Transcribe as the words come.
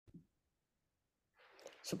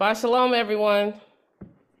Shabbat Shalom, everyone.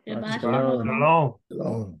 Shabbat Shalom. shalom. Shalom.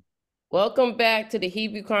 Shalom. Welcome back to the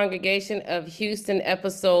Hebrew Congregation of Houston,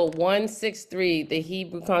 episode 163, the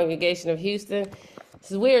Hebrew Congregation of Houston.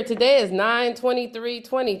 This is weird. Today is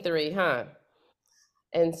 9/23/23, huh?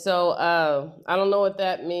 And so I don't know what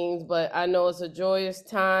that means, but I know it's a joyous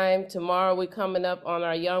time. Tomorrow we coming up on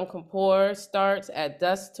our Yom Kippur, starts at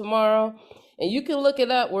dusk tomorrow. And you can look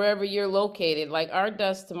it up wherever you're located. Like our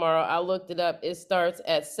dusk tomorrow, I looked it up. It starts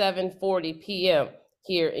at 7:40 p.m.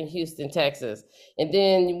 here in Houston, Texas. And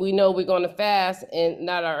then we know we're going to fast, and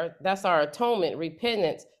that's our atonement,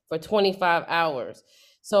 repentance for 25 hours.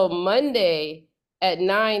 So Monday at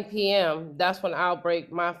 9 p.m., that's when I'll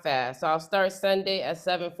break my fast. So I'll start Sunday at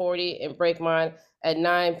 7:40 and break mine at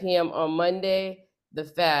 9 p.m. on Monday, the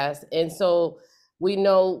fast. And so we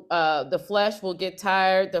know the flesh will get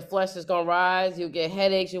tired, the flesh is gonna rise, you'll get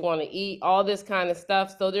headaches, you wanna eat, all this kind of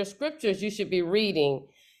stuff. So there's scriptures you should be reading.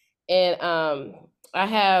 And I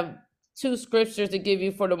have two scriptures to give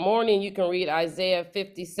you for the morning. You can read Isaiah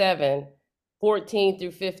 57, 14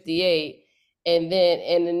 through 58. And then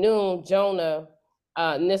in the noon, Jonah,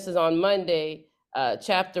 and this is on Monday,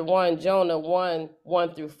 chapter 1, Jonah 1,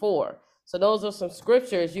 1 through 4. So those are some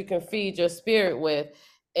scriptures you can feed your spirit with.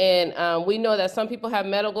 And we know that some people have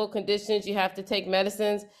medical conditions. You have to take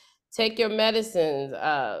medicines. Take your medicines.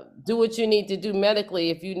 Do what you need to do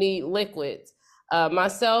medically if you need liquids.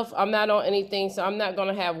 Myself, I'm not on anything, so I'm not going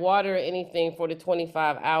to have water or anything for the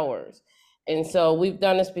 25 hours. And so we've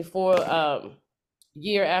done this before,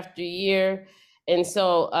 year after year. And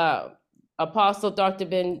so Apostle Dr.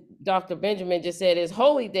 Benjamin just said it's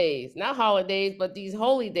holy days, not holidays, but these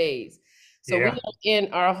holy days. So we Yeah. are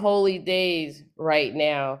in our holy days right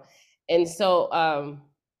now. And so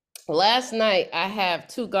last night I have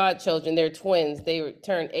two godchildren, they're twins, they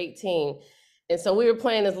turned 18. And so we were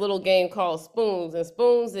playing this little game called Spoons. And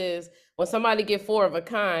Spoons is when somebody get four of a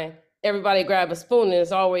kind, everybody grab a spoon and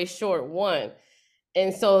it's always short one.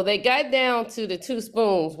 And so they got down to the two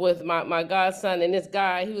spoons with my godson and this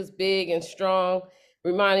guy. He was big and strong,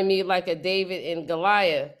 reminded me like a David and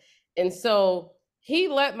Goliath. And so he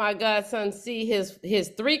let my godson see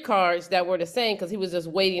his three cards that were the same because he was just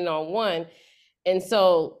waiting on one. And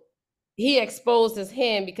so he exposed his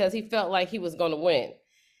hand because he felt like he was going to win.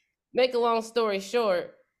 Make a long story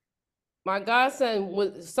short, my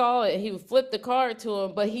godson saw it. He would flip the card to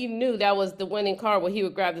him, but he knew that was the winning card where he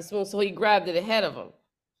would grab the spoon. So he grabbed it ahead of him.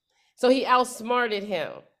 So he outsmarted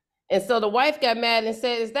him. And so the wife got mad and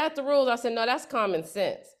said, "Is that the rules?" I said, "No, that's common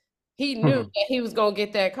sense." He knew that he was going to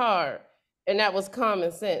get that card. And that was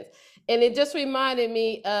common sense. And it just reminded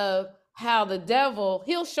me of how the devil,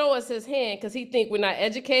 he'll show us his hand because he think we're not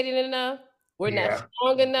educated enough, we're not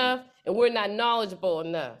strong enough, and we're not knowledgeable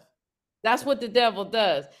enough. That's what the devil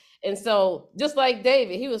does. And so just like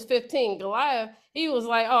David, he was 15. Goliath, he was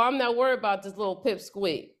like, "Oh, I'm not worried about this little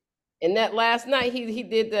pipsqueak." And that last night he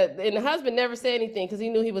did that. And the husband never said anything because he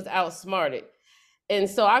knew he was outsmarted. And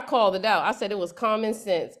so I called it out. I said it was common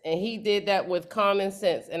sense. And he did that with common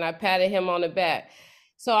sense. And I patted him on the back.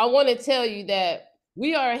 So I want to tell you that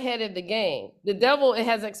we are ahead of the game. The devil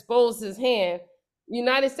has exposed his hand.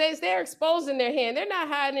 United States, they're exposing their hand. They're not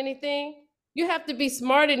hiding anything. You have to be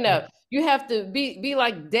smart enough. You have to be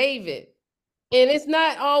like David. And it's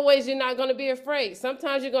not always you're not going to be afraid.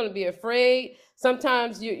 Sometimes you're going to be afraid.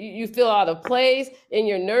 Sometimes you feel out of place and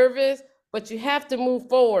you're nervous, but you have to move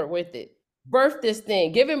forward with it. Birth this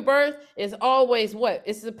thing. Giving birth is always what?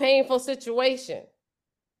 It's a painful situation.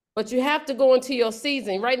 But you have to go into your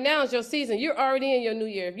season. Right now is your season. You're already in your new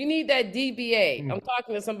year. If you need that DBA, I'm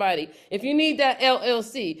talking to somebody. If you need that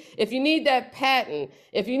LLC, if you need that patent,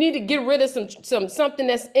 if you need to get rid of something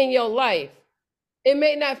that's in your life, it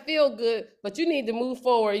may not feel good, but you need to move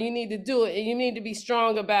forward. You need to do it, and you need to be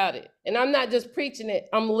strong about it. And I'm not just preaching it,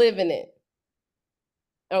 I'm living it.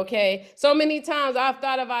 Okay? So many times I've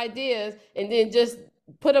thought of ideas and then just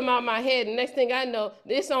put them out my head. And next thing I know,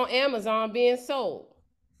 it's on Amazon being sold.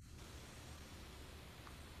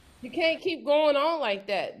 You can't keep going on like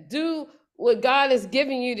that. Do what God is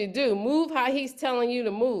giving you to do. Move how he's telling you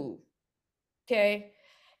to move. Okay?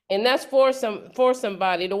 And that's for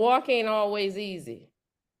somebody. The walk ain't always easy.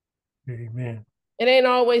 Amen. It ain't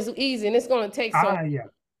always easy, and it's going to take some. Yeah.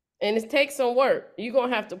 And it takes some work. You're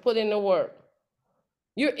going to have to put in the work.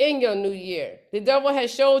 You're in your new year. The devil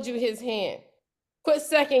has showed you his hand. Quit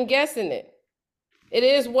second guessing it. It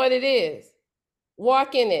is what it is.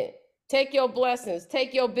 Walk in it. Take your blessings.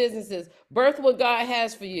 Take your businesses. Birth what God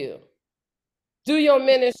has for you. Do your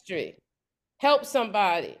ministry. Help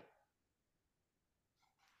somebody.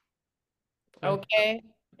 Okay?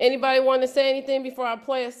 Anybody want to say anything before I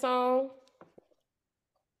play a song?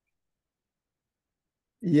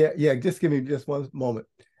 Yeah. Just give me just one moment.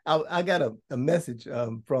 I got a message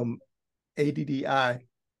from ADDI,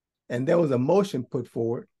 and there was a motion put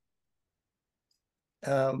forward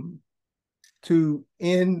to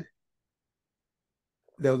end.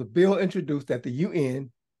 There was a bill introduced at the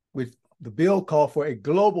UN, which the bill called for a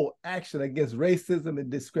global action against racism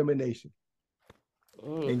and discrimination.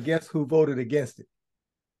 And guess who voted against it?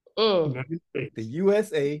 The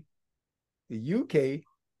USA, the UK,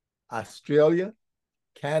 Australia,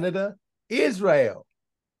 Canada, Israel,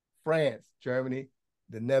 France, Germany,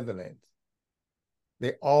 the Netherlands.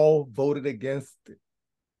 They all voted against it.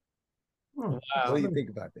 Wow. What do you think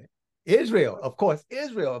about that? Israel, of course,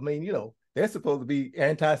 Israel. I mean, they're supposed to be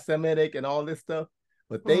anti-Semitic and all this stuff,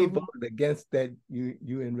 but they voted against that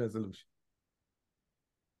UN resolution.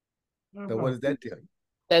 So what does that tell you?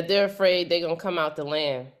 That they're afraid they're going to come out the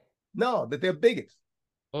land. No, that they're bigots.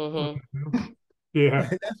 Yeah,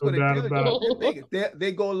 that's what it tells you. They're bigots.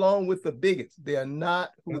 They go along with the bigots. They are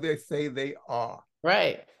not who they say they are.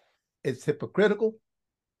 Right. It's hypocritical,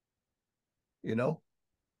 to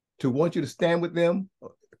want you to stand with them,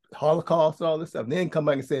 Holocaust, all this stuff. And then come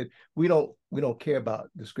back and said, we don't care about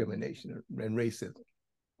discrimination and racism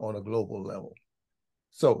on a global level.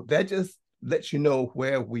 So that just lets you know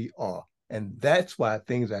where we are. And that's why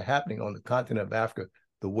things are happening on the continent of Africa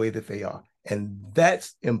the way that they are. And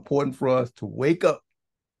that's important for us to wake up,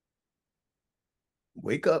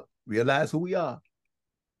 realize who we are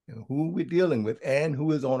and who we're dealing with and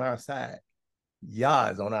who is on our side. Yah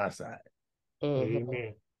is on our side.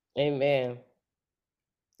 Amen. Amen.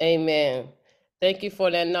 Amen. Thank you for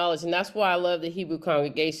that knowledge. And that's why I love the Hebrew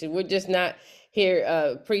congregation. We're just not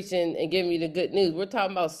here preaching and giving you the good news. We're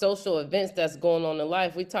talking about social events that's going on in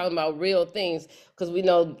life. We're talking about real things because we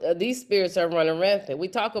know these spirits are running rampant. We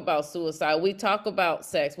talk about suicide. We talk about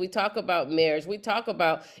sex. We talk about marriage. We talk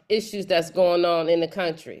about issues that's going on in the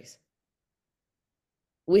countries.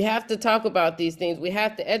 We have to talk about these things. We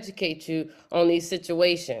have to educate you on these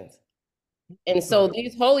situations. And so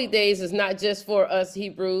these holy days is not just for us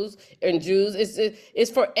Hebrews and Jews.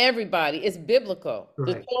 It's for everybody. It's biblical.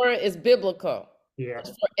 Right. The Torah is biblical. Yeah. It's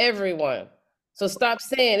for everyone. So stop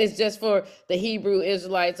saying it's just for the Hebrew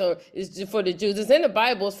Israelites or it's just for the Jews. It's in the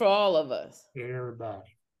Bible. It's for all of us. Everybody.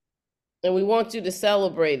 And we want you to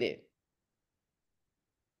celebrate it.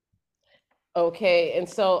 Okay. And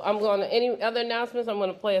so any other announcements? I'm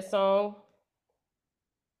going to play a song.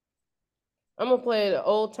 I'm going to play the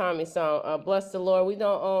old timey song, Bless the Lord. We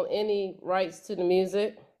don't own any rights to the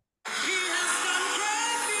music.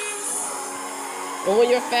 And when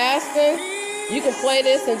you're fasting, you can play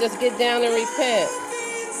this and just get down and repent.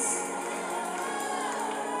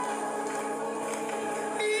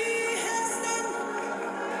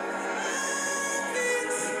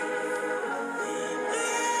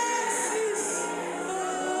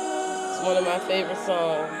 It's one of my favorite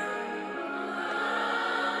songs.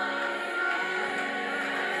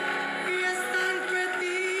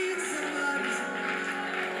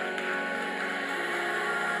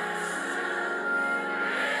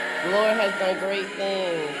 The Lord has done great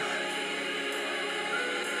things.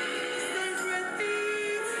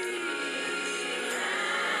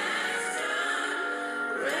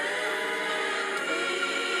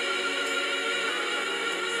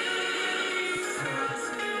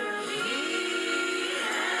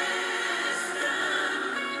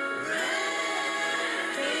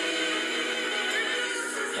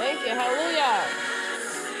 Thank you. Hallelujah.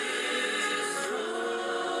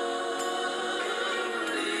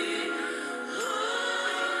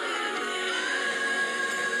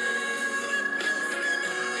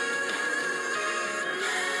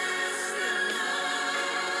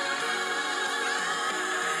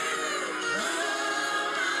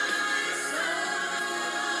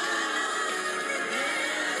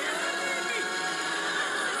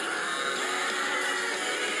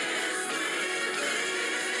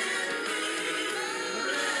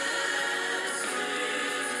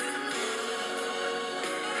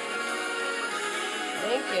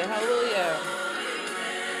 Thank you. Hallelujah.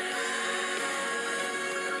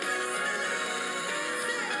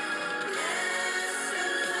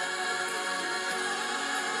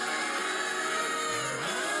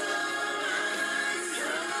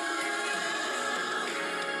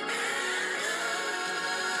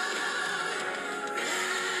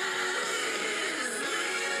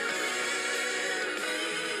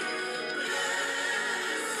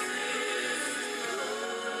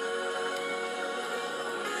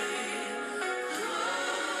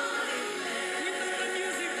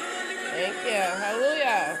 Thank you.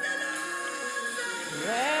 Hallelujah.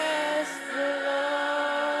 Bless the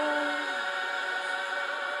Lord.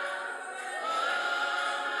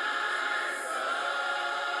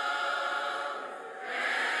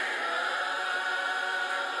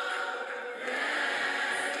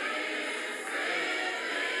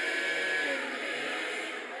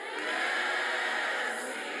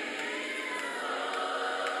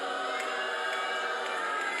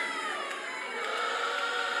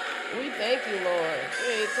 thank you, Lord.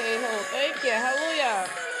 Thank you. Hallelujah.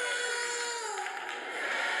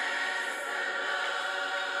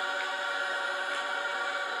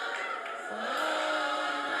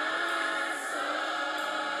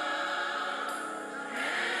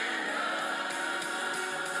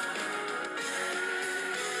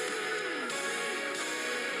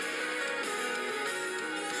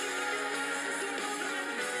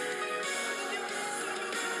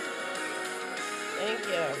 Thank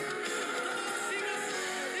you.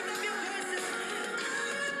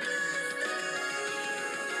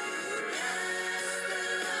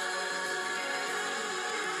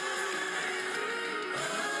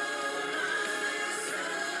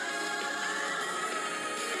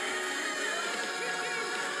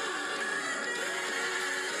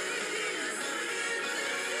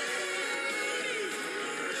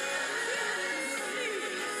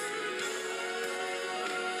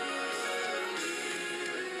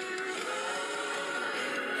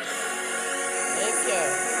 Thank you.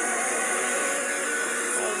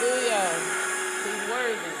 Hallelujah. He's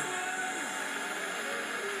worthy.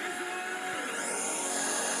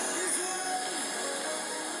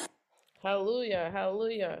 Hallelujah.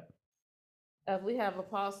 Hallelujah. We have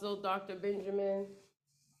Apostle Dr. Benjamin.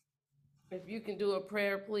 If you can do a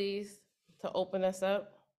prayer, please, to open us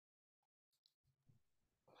up.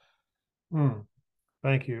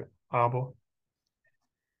 Thank you, Abba.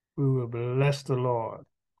 We will bless the Lord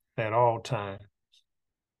at all times.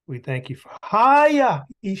 We thank you for Haya,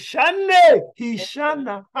 Ishane,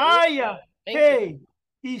 Ishana, Haya, Hey,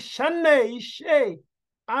 Ishane, Ishe,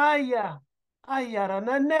 Aya,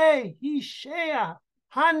 Ayaranane, Ishea,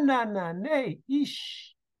 Hananane,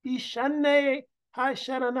 Ishane,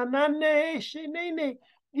 Hasharanane, Ishenene,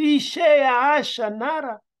 Ishea,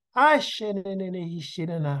 Ashanara, Ashenene,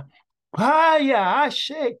 Ishena, Haya,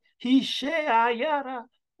 Ashe, Ishe, Ayara,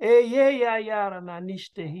 Eye, Ayara,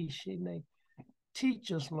 Naniste, Ishene.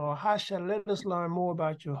 Teach us, Lord. Hasha, let us learn more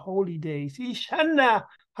about your holy days. Ishana,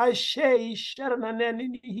 Hashe,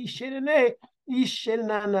 Isharanane, Ishenene,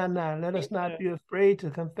 Ishenanana. Let us not be afraid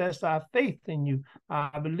to confess our faith in you,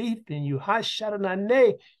 our belief in you.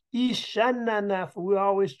 Hasharanane, Ishanana, for we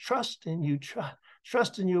always trust in you,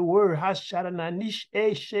 trust in your word. Hasharananish,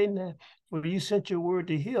 Eshena, for you sent your word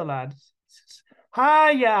to heal our diseases.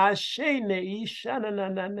 Haya, Hashene,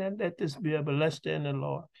 Ishananana. Let this be a blessed in the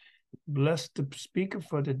Lord. Bless the speaker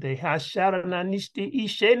for today. Hasharananisti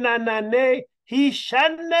Ishenanane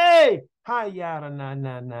Hishane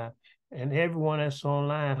Hayaranana. And everyone that's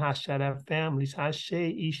online, Hashara families,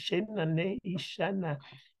 Hashe Ishenane Ishana.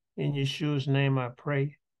 In Yeshua's name I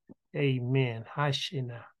pray. Amen.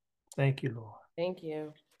 Hashina. Thank you, Lord. Thank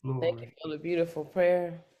you. Glory. Thank you for the beautiful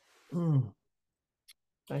prayer. Thank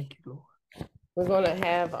you, Lord. We're going to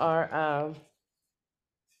have our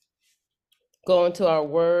go into our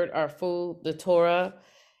word, our food, the Torah.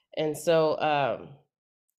 And so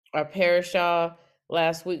our Parsha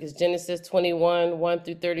last week is Genesis 21, 1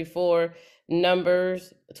 through 34,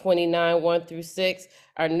 Numbers 29, 1 through 6.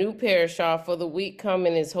 Our new Parsha for the week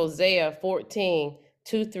coming is Hosea 14,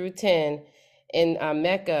 2 through 10, and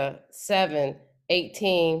Mecca 7,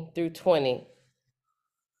 18 through 20.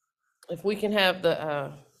 If we can have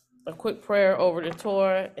the a quick prayer over the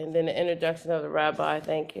Torah and then the introduction of the Rabbi.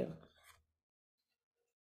 Thank you.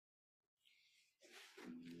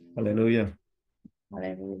 Hallelujah.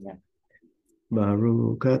 Hallelujah.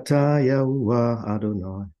 Baruch atah Yahuwah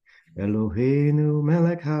Adonai Eloheinu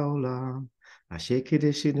melech haolam asher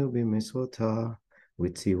kideshinu b'mitzvotah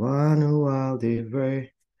v'tziwanu al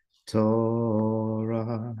divrei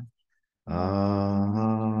Torah.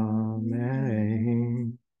 Amen.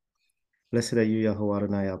 Blessed are you, Yahweh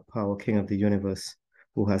Adonai, our power, King of the universe,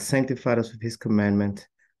 who has sanctified us with his commandment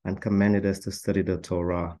and commanded us to study the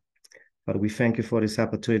Torah. Father, we thank you for this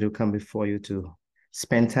opportunity to come before you to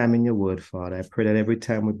spend time in your word, Father. I pray that every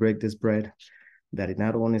time we break this bread, that it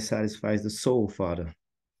not only satisfies the soul, Father,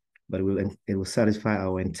 but it will satisfy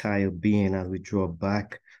our entire being as we draw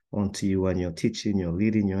back onto you and your teaching, your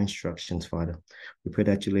leading, your instructions, Father. We pray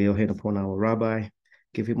that you lay your hand upon our Rabbi,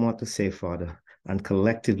 give him what to say, Father, and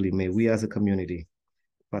collectively may we as a community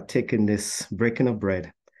partake in this breaking of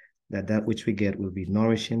bread, that which we get will be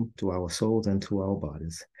nourishing to our souls and to our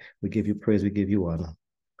bodies. We give you praise, we give you honor.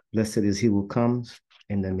 Blessed is he who comes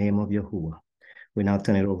in the name of Yahuwah. We now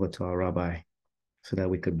turn it over to our Rabbi so that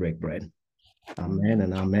we could break bread. Amen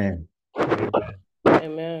and amen.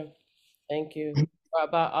 Amen. Thank you.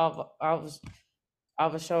 Rabbi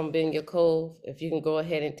Avshalom Ben Yaakov, if you can go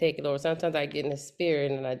ahead and take it over. Sometimes I get in the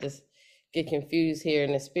spirit and I just get confused here,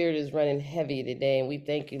 and the spirit is running heavy today. And we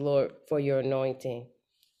thank you, Lord, for your anointing.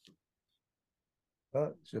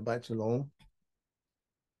 Shabbat Shalom.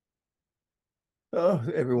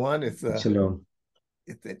 Everyone, Shalom.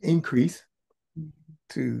 it's an increase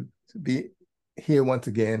to be here once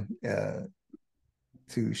again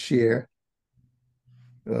to share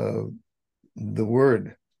the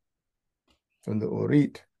word from the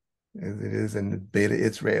Orit, as it is in the Beta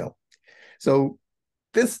Israel. So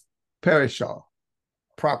this Parsha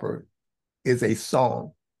proper is a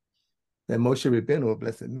song that Moshe Rabbeinu, of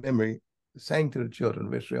blessed memory, sang to the children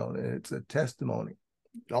of Israel, and it's a testimony.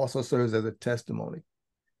 It also serves as a testimony.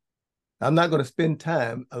 I'm not going to spend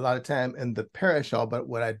a lot of time in the Parsha, but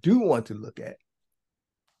what I do want to look at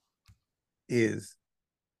is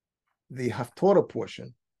the Haftorah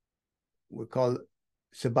portion. We call it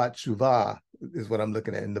Shabbat Shuvah, is what I'm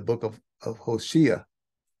looking at in the book of Hosea,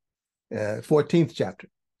 14th chapter.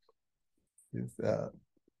 Because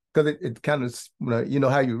it kind of, you know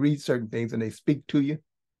how you read certain things and they speak to you?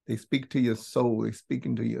 They speak to your soul, they speak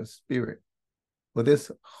into your spirit. Well,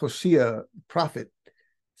 this Hosea prophet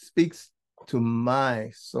speaks to my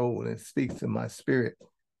soul and speaks to my spirit,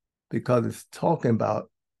 because it's talking about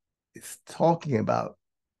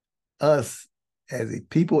us as a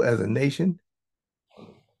people, as a nation.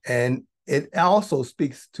 And it also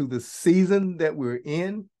speaks to the season that we're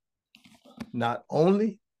in, not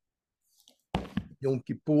only Yom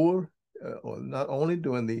Kippur, or not only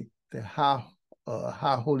during the high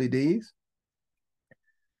holy days,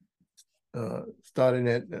 starting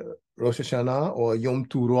at Rosh Hashanah or Yom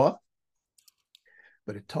Teruah,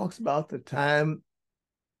 but it talks about the time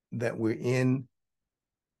that we're in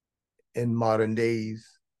modern days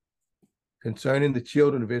concerning the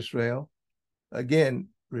children of Israel. Again,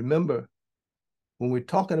 remember, when we're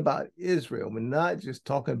talking about Israel, we're not just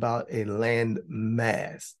talking about a land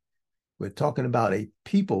mass. We're talking about a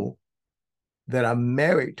people that are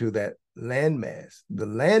married to that land mass. The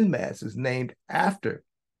land mass is named after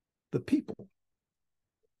the people.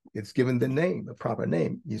 It's given the name, the proper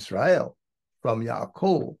name, Israel, from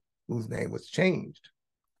Yaakov, whose name was changed.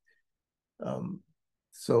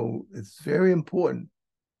 So it's very important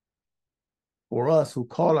for us who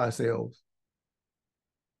call ourselves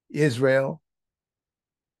Israel,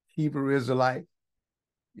 Hebrew Israelite,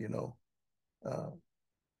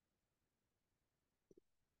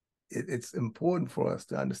 it's important for us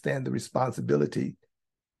to understand the responsibility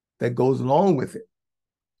that goes along with it,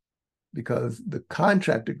 because the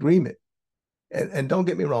contract agreement, and don't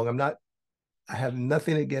get me wrong, I have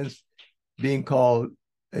nothing against being called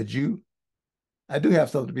a Jew. I do have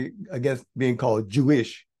something to be against being called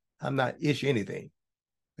Jewish. I'm not ish anything.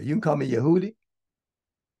 You can call me Yehudi,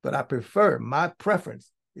 but my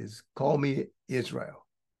preference is call me Israel,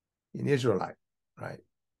 an Israelite, right?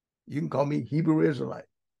 You can call me Hebrew Israelite.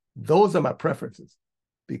 Those are my preferences,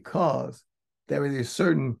 because there is a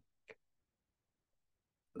certain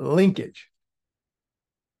linkage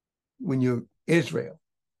when you're Israel.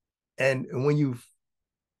 And when you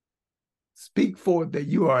speak forth that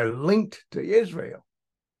you are linked to Israel,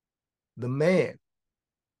 the man,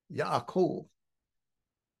 Yaakov,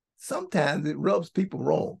 sometimes it rubs people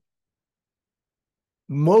wrong.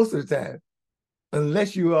 Most of the time,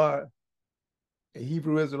 unless you are a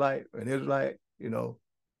Hebrew Israelite or an Israelite,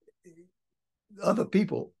 other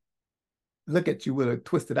people look at you with a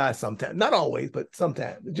twisted eye sometimes. Not always, but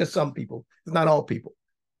sometimes. Just some people. It's not all people.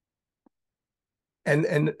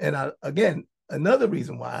 And again, another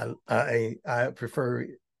reason why I prefer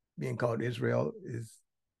being called Israel is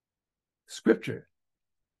scripture.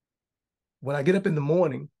 When I get up in the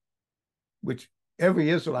morning, which every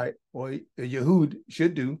Israelite or a Yehud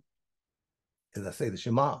should do, as I say the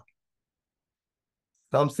Shema.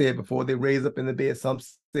 Some say it before they raise up in the bed. Some say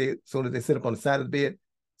it as soon as they sit up on the side of the bed.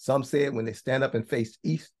 Some say it when they stand up and face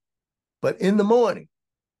east. But in the morning,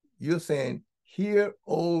 you're saying, "Hear,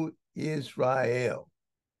 O Israel,"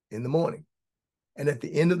 in the morning. And at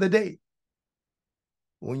the end of the day,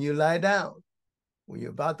 when you lie down, when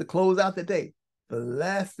you're about to close out the day, the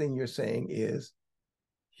last thing you're saying is,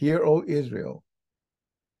 "Hear, O Israel."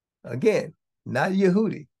 Again, not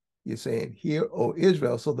Yehudi. You're saying, "Hear, O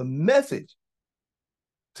Israel." So the message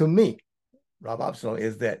to me, Rabbi Avshalom,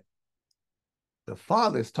 is that the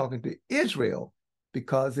Father is talking to Israel,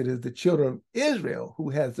 because it is the children of Israel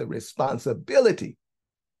who has the responsibility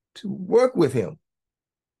to work with him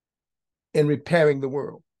in repairing the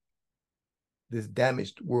world, this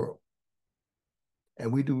damaged world.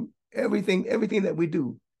 And we do everything that we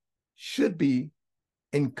do should be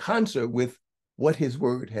in concert with what his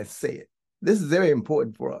word has said. This is very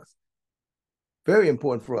important for us. Very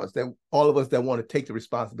important for us, that all of us that want to take the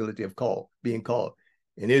responsibility of being called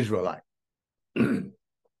an Israelite.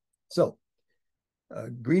 So,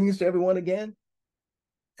 greetings to everyone again.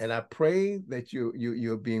 And I pray that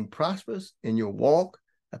you're being prosperous in your walk.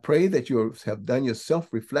 I pray that you have done your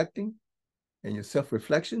self-reflecting and your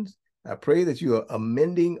self-reflections. I pray that you are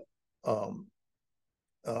amending and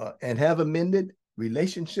have amended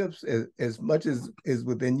relationships as much as is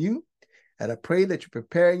within you. And I pray that you're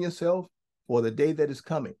preparing yourself for the day that is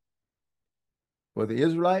coming. For the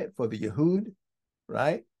Israelite, for the Yehud,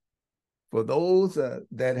 right? For those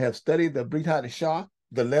that have studied the Brit Hadashah,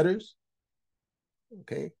 the letters,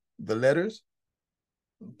 okay? The letters,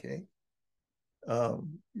 okay?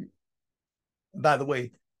 By the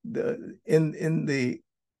way, in the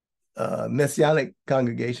Messianic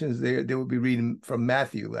congregations, they will be reading from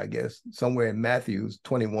Matthew, I guess, somewhere in Matthew's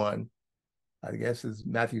 21. I guess it's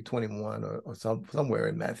Matthew 21 or somewhere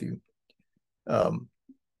in Matthew. But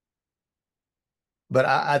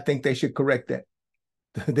I think they should correct that.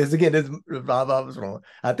 This Avshalom.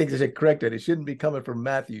 I think they should correct it. It shouldn't be coming from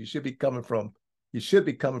Matthew. You should be coming from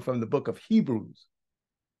the book of Hebrews.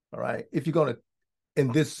 All right. If you're going to,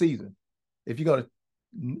 in this season, if you're going to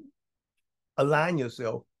align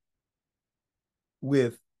yourself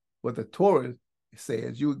with what the Torah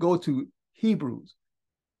says, you would go to Hebrews.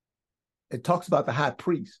 It talks about the high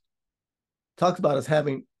priest. It talks about us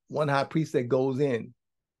having one high priest that goes in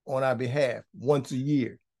on our behalf once a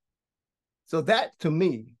year. So that, to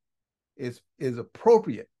me, is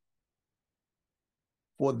appropriate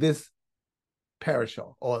for this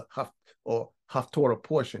Parsha or Haftorah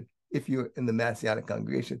portion if you're in the Messianic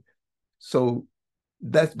congregation. So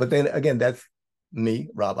but then again, that's me,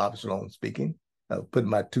 Rabbi Avshalom, speaking. I'll put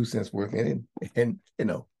my 2 cents worth in it, and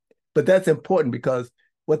but that's important because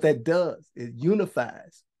what that does is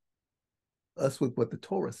unifies us with what the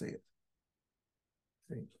Torah says.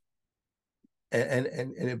 See? And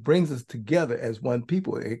it brings us together as one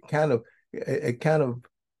people. It kind of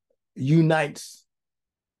unites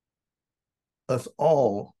us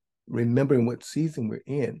all, remembering what season we're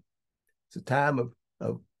in. It's a time of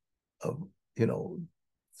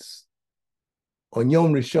on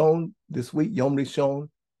Yom Rishon this week, Yom Rishon,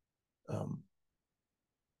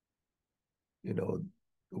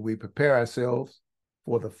 we prepare ourselves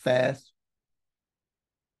for the fast,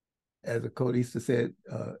 as the Codista said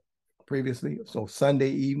previously. So Sunday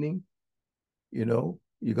evening, you're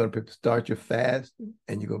going to start your fast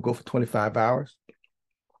and you're going to go for 25 hours.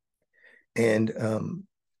 And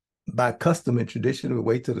by custom and tradition, we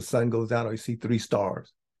wait till the sun goes down or you see 3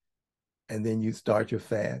 stars. And then you start your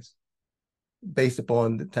fast based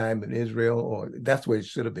upon the time in Israel, or that's where it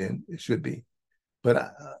should have been. It should be.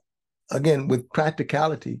 But again, with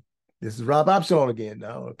practicality, this is Rob Avshalom again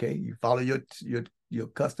now, okay? You follow your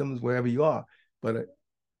customs wherever you are. But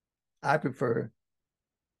I prefer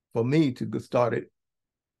for me to get started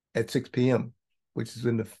at 6 p.m., which is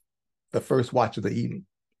in the first watch of the evening.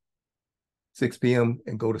 6 p.m.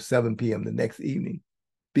 and go to 7 p.m. the next evening.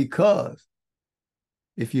 Because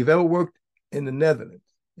if you've ever worked in the Netherlands,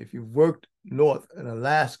 if you've worked north in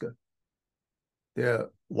Alaska, there are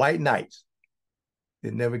white nights.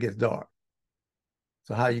 It never gets dark.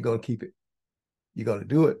 So how are you going to keep it? You're going to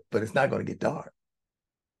do it, but it's not going to get dark.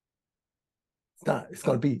 It's not. It's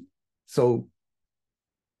going to be. So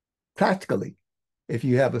practically, if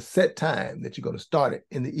you have a set time that you're going to start it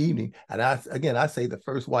in the evening, and I say the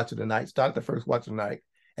first watch of the night, start the first watch of the night,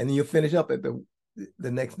 and then you'll finish up at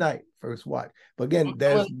the next night, first watch. But again,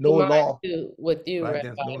 there's no law with you, right? Rabbi.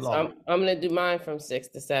 There's no law. So I'm going to do mine from 6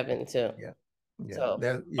 to 7 too. Yeah. So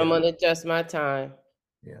I'm going to adjust my time.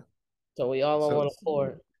 Yeah. So we all on one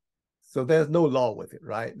accord. So there's no law with it,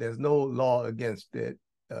 right? There's no law against it.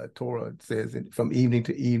 Torah says it from evening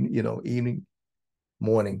to evening, evening,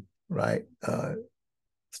 morning, right?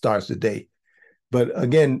 Starts the day. But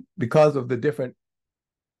again, because of the different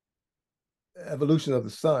evolution of the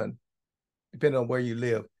sun, depending on where you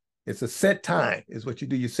live, it's a set time is what you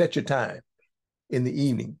do. You set your time in the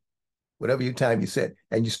evening, whatever your time you set,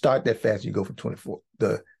 and you start that fast, you go for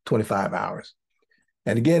 25 hours.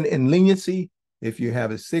 And again, in leniency, if you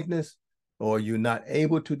have a sickness or you're not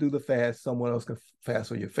able to do the fast, someone else can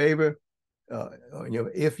fast on your favor.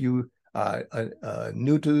 If you are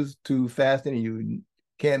new to fasting and you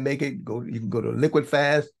can't make it, you can go to a liquid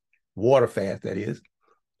fast, water fast, that is.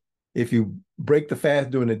 If you break the fast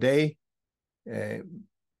during the day, and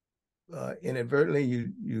inadvertently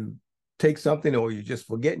you take something, or you just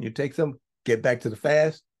forget and you take some, get back to the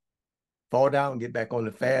fast, fall down, get back on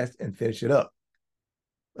the fast and finish it up.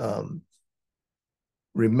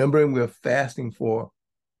 Remembering we're fasting for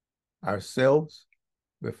ourselves,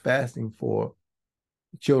 we're fasting for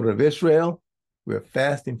the children of Israel, we're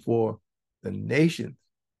fasting for the nations,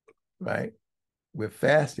 right? We're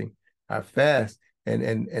fasting our fast,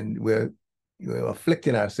 and we're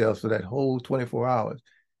afflicting ourselves for that whole 24 hours.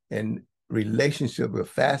 And relationship, we're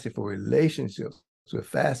fasting for relationships. We're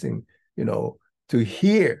fasting, to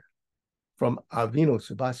hear from Avinu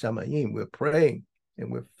Shabbat Shamayim. We're praying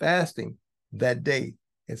and we're fasting that day.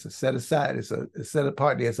 It's a set aside, it's a set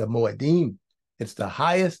apart day, it's a Moedim. It's the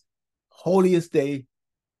highest, holiest day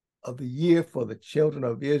of the year for the children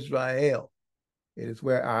of Israel. It is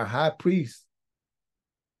where our high priest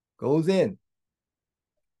goes in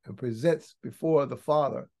and presents before the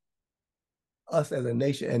Father us as a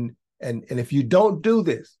nation. And if you don't do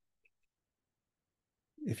this,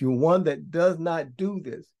 if you're one that does not do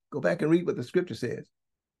this, go back and read what the scripture says,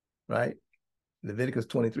 right? Leviticus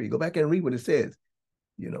 23. Go back and read what it says,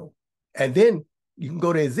 And then you can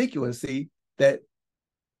go to Ezekiel and see that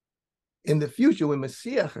in the future, when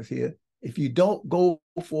Messiah is here, if you don't go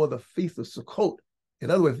for the feast of Sukkot,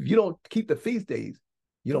 in other words, if you don't keep the feast days,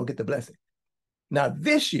 you don't get the blessing. Now,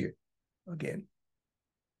 this year, again,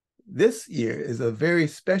 this year is a very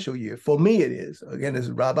special year. For me, it is. Again, this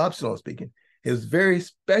is Rabbi Avshalom speaking. It was very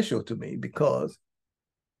special to me because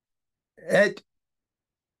at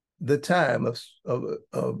the time of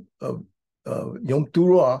Yom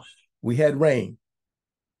Teruah, we had rain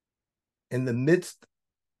in the midst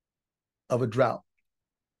of a drought,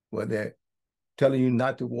 where they're telling you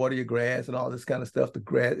not to water your grass and all this kind of stuff. The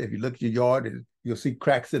grass, if you look at your yard, you'll see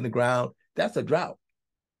cracks in the ground. That's a drought.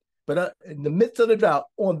 But in the midst of the drought,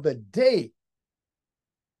 on the day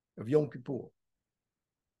of Yom Kippur,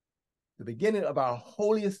 the beginning of our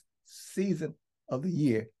holiest season of the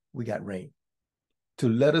year, we got rain to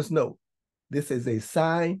let us know this is a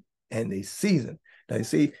sign and a season. Now, you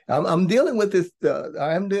see, I'm dealing with this.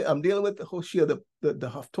 I'm dealing with the Hoshea, the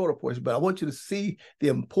Haftorah portion, but I want you to see the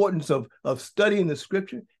importance of studying the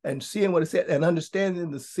scripture and seeing what it said and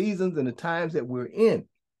understanding the seasons and the times that we're in.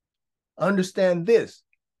 Understand this,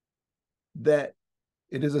 that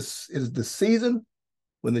it is the season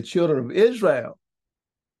when the children of Israel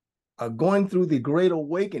are going through the great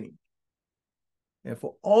awakening. And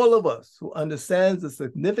for all of us who understands the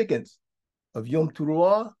significance of Yom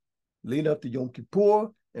Teruah, lead up to Yom Kippur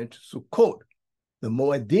and to Sukkot, the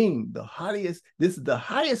Moedim, this is the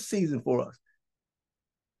highest season for us.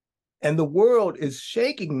 And the world is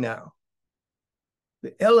shaking now.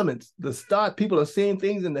 The elements, the stars, people are seeing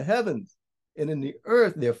things in the heavens and in the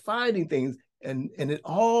earth, they're finding things, and it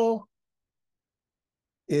all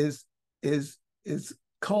is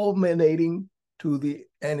culminating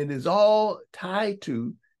and it is all tied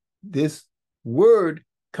to this word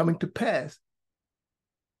coming to pass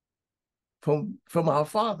from our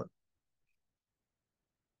Father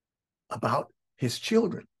about his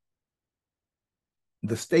children,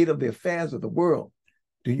 the state of the affairs of the world.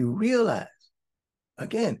 Do you realize,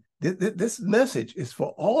 again, this message is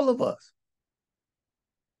for all of us,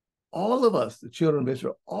 the children of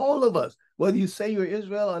Israel, all of us, whether you say you're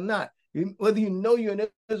Israel or not, whether you know you're an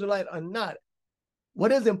Israelite or not.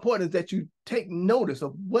 What is important is that you take notice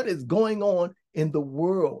of what is going on in the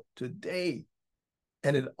world today.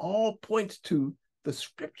 And it all points to the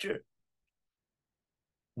scripture.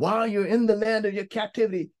 While you're in the land of your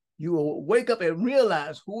captivity, you will wake up and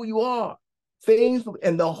realize who you are. Things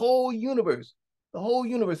and the whole universe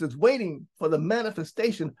is waiting for the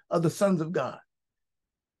manifestation of the sons of God.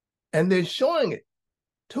 And they're showing it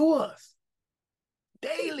to us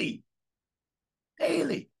daily.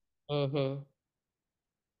 Mm-hmm.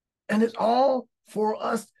 And it's all for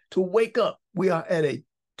us to wake up. We are at a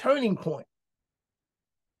turning point.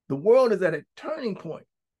 The world is at a turning point.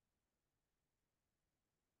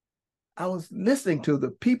 I was listening to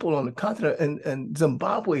the people on the continent and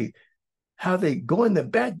Zimbabwe, how they go in the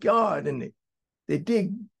backyard and they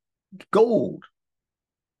dig gold.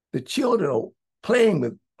 The children are playing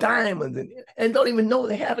with diamonds and don't even know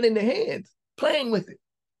they have it in their hands, playing with it.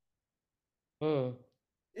 Mm.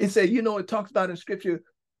 It said, it talks about in scripture,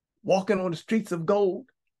 walking on the streets of gold.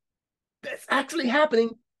 That's actually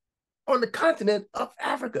happening on the continent of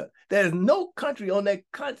Africa. There's no country on that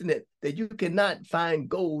continent that you cannot find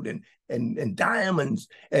gold and diamonds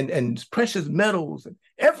and precious metals and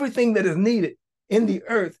everything that is needed in the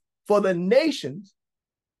earth for the nations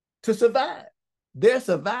to survive. Their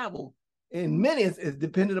survival in many is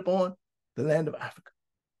dependent upon the land of Africa.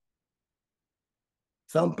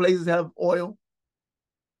 Some places have oil.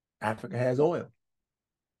 Africa has oil.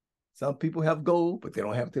 Some people have gold, but they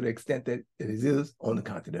don't have it to the extent that it is on the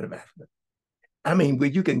continent of Africa. I mean, where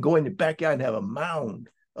you can go in your backyard and have a mound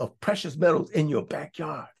of precious metals in your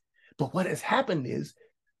backyard. But what has happened is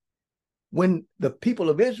when the people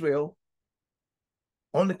of Israel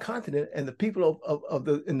on the continent and the people of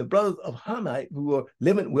the brothers of Hamite who are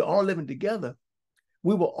living, we're all living together.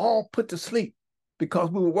 we were all put to sleep because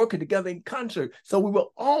we were working together in concert. So we were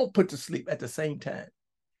all put to sleep at the same time.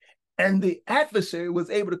 And the adversary was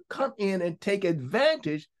able to come in and take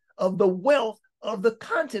advantage of the wealth of the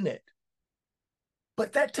continent.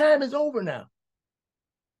 But that time is over now.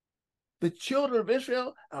 The children of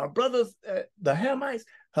Israel, our brothers, the Hamites,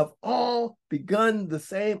 have all begun the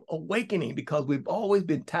same awakening because we've always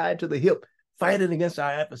been tied to the hip, fighting against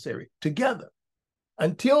our adversary together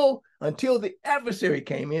until the adversary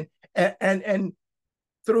came in and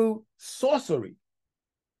through sorcery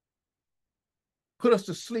put us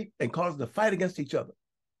to sleep and caused us to fight against each other.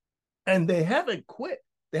 And they haven't quit.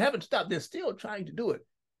 They haven't stopped. They're still trying to do it.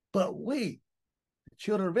 But we, the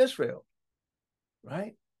children of Israel,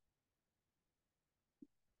 right?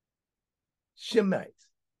 Shemites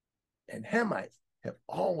and Hamites have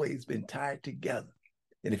always been tied together.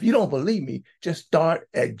 And if you don't believe me, just start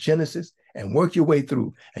at Genesis and work your way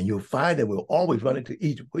through, and you'll find that we'll always run into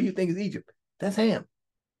Egypt. Who do you think is Egypt? That's Ham.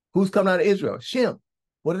 Who's coming out of Israel? Shem.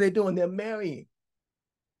 What are they doing? They're marrying,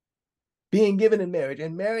 being given in marriage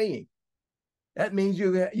and marrying. That means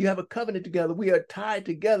you have a covenant together. We are tied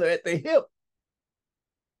together at the hip.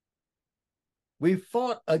 We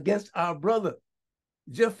fought against our brother,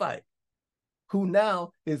 Japhite, who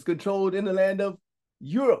now is controlled in the land of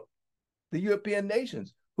Europe, the European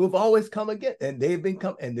nations, who have always come again, and they've been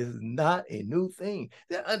come, and this is not a new thing.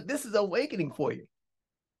 This is awakening for you.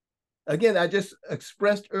 Again, I just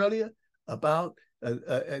expressed earlier about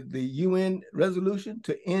the UN resolution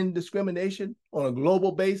to end discrimination on a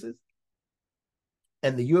global basis,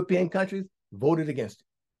 and the European countries voted against it.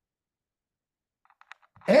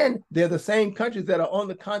 And they're the same countries that are on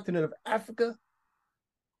the continent of Africa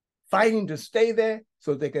fighting to stay there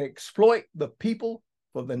so they can exploit the people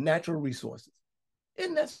for the natural resources.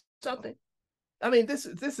 Isn't that something? I mean, this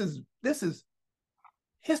is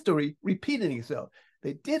history repeating itself.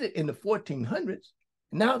 They did it in the 1400s.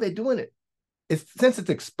 Now they're doing it. Since it's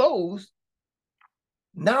exposed,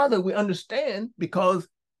 now that we understand, because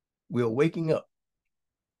we're waking up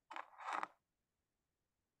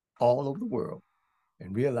all over the world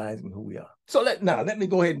and realizing who we are. So let me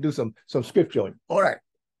go ahead and do some scripture on you. All right.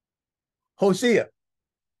 Hosea.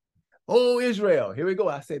 Oh, Israel. Here we go.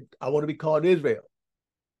 I said, I want to be called Israel.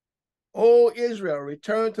 Oh, Israel,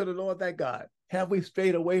 return to the Lord thy God. Have we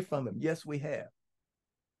strayed away from him? Yes, we have.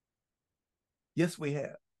 Yes, we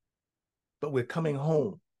have. But we're coming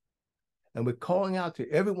home. And we're calling out to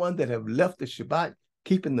everyone that have left the Shabbat,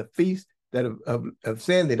 keeping the feast, that have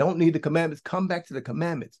said they don't need the commandments. Come back to the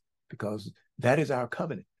commandments, because that is our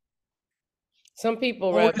covenant. Some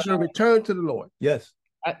people, Rabbi, Israel, return to the Lord. Yes.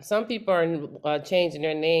 Some people are changing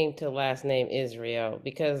their name to last name Israel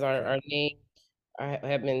because our name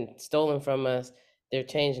have been stolen from us. They're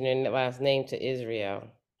changing their last name to Israel.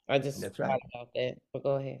 I just thought about that. But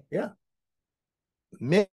go ahead. Yeah.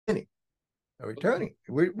 Many are returning.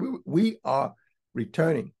 We are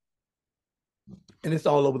returning. And it's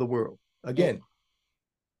all over the world. Again,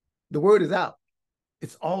 the word is out.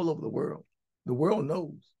 It's all over the world. The world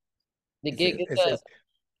knows. It says,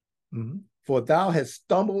 for thou hast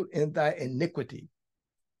stumbled in thy iniquity.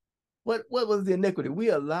 What was the iniquity? We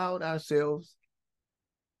allowed ourselves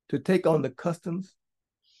to take on the customs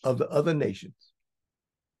of the other nations.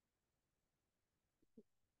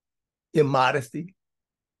 Immodesty,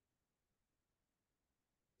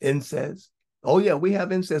 incest. Oh yeah, we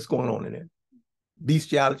have incest going on in there.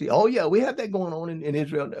 Bestiality. Oh yeah, we have that going on in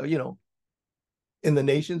Israel, in the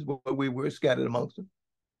nations where we were scattered amongst them.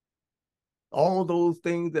 All those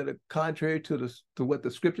things that are contrary to what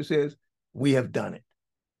the scripture says, we have done it.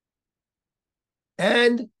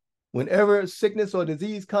 And whenever sickness or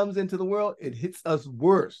disease comes into the world, it hits us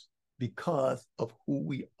worse because of who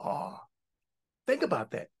we are. Think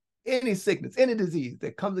about that. Any sickness, any disease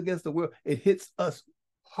that comes against the world, it hits us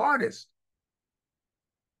hardest.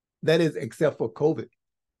 That is, except for COVID.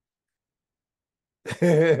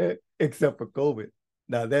 Except for COVID.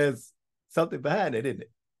 Now, there's something behind it, isn't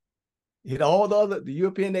it? All the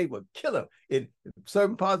European, they would kill them. In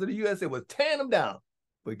certain parts of the U.S., it was tearing them down.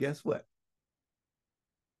 But guess what?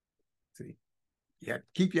 See, you have to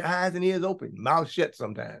keep your eyes and ears open, mouth shut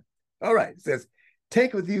sometimes. All right, it says,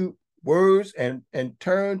 take with you words and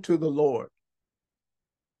turn to the Lord.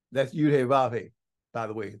 That's Yud-Heh-Vav-Heh, by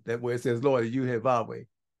the way. That where it says Lord is Yud-Heh-Vav-Heh,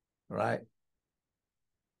 right?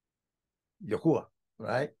 Yahuwah,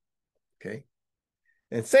 right? Okay.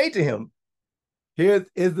 And say to him, here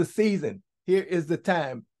is the season. Here is the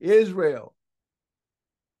time. Israel,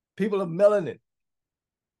 people of melanin,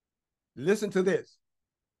 listen to this.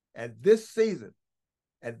 At this season,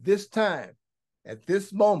 at this time, at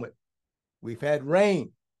this moment, we've had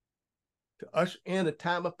rain. to usher in a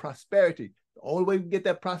time of prosperity. The only way we get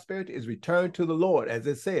that prosperity is return to the Lord, as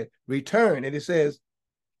it said, return. And it says,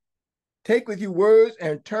 take with you words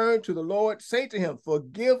and turn to the Lord. Say to him,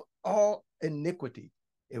 forgive all iniquity.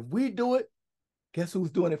 If we do it, guess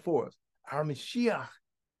who's doing it for us? Our Mashiach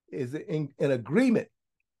is in agreement,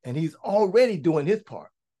 and he's already doing his part.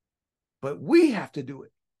 But we have to do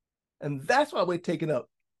it. And that's why we're taking up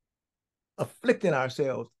afflicting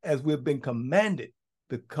ourselves as we've been commanded,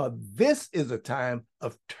 because this is a time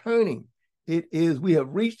of turning. We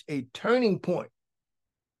have reached a turning point.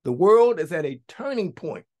 The world is at a turning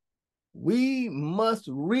point. We must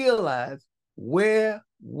realize where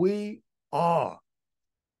we are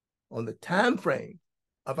on the time frame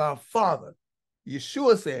of our Father.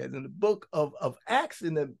 Yeshua says in the book of Acts,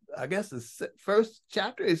 in the first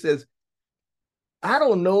chapter, it says, I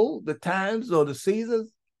don't know the times or the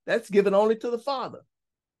seasons. That's given only to the Father.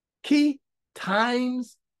 Key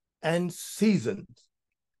times and seasons.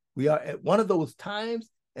 We are at one of those times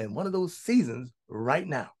and one of those seasons right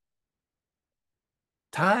now.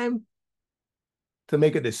 Time to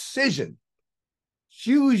make a decision.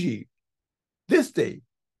 Choose ye this day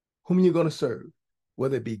whom you're going to serve,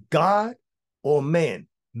 whether it be God or man.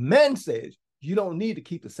 Man says you don't need to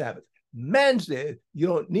keep the Sabbath. Man says you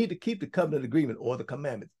don't need to keep the covenant agreement or the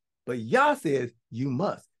commandments. But Yah says you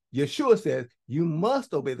must. Yeshua says you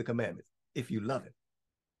must obey the commandments if you love him.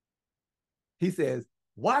 He says,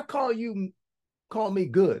 why call me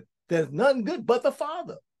good? There's none good but the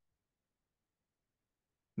Father.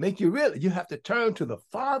 You have to turn to the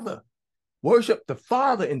Father. Worship the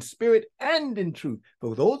Father in spirit and in truth.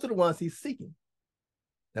 For those are the ones he's seeking.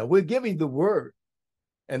 Now we're giving the word,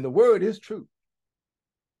 and the word is truth.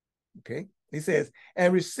 Okay? He says,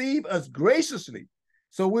 and receive us graciously,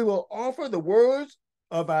 so we will offer the words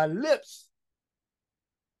of our lips.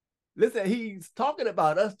 Listen, he's talking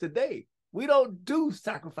about us today. We don't do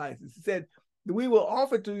sacrifices. He said, we will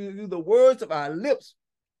offer to you the words of our lips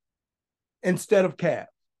instead of calves.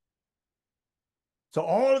 So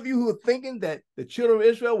all of you who are thinking that the children of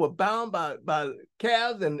Israel were bound by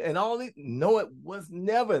calves and all these, no, it was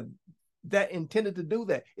never that intended to do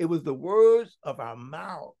that. It was the words of our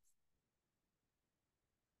mouth,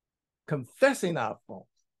 confessing our faults,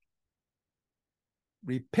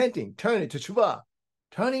 repenting, turning to Shuvah,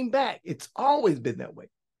 turning back. It's always been that way.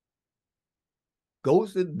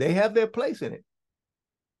 Ghosts, they have their place in it.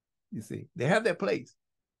 You see, they have their place.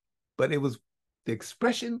 But it was the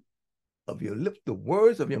expression of your lips, the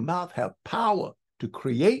words of your mouth have power to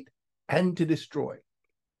create and to destroy.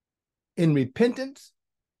 In repentance,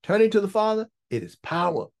 turning to the Father, it is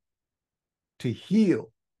power to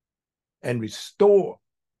heal and restore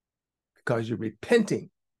because you're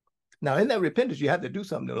repenting. Now, in that repentance, you have to do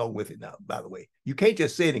something along with it now, by the way. You can't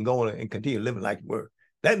just sit and go on and continue living like you were.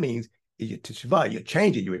 That means you're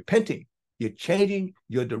changing, you're repenting, you're changing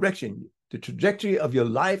your direction. The trajectory of your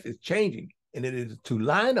life is changing, and it is to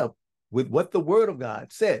line up with what the word of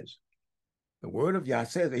God says. The word of Yah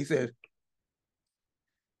says, he says,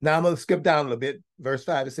 now I'm going to skip down a little bit. Verse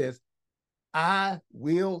 5, it says, I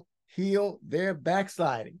will heal their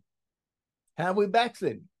backsliding. Have we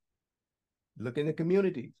backslidden? Look in the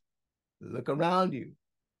communities. Look around you.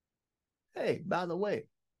 Hey, by the way,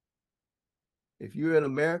 if you're in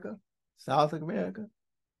America, South America,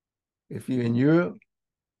 if you're in Europe,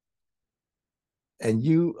 and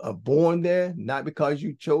you are born there, not because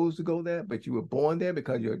you chose to go there, but you were born there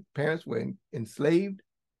because your parents were enslaved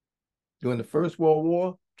during the First World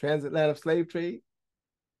War, transatlantic slave trade,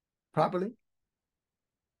 properly,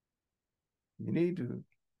 you need to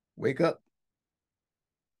wake up.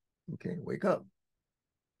 Okay, wake up.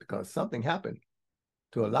 Because something happened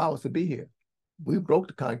to allow us to be here. We broke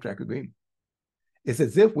the contract agreement. It's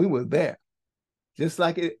as if we were there. Just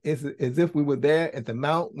like it's as if we were there at the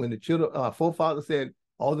mount when the children, our forefathers said,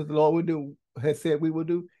 all that the Lord would do, has said we will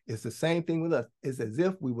do. It's the same thing with us. It's as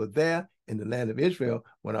if we were there in the land of Israel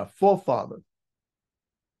when our forefathers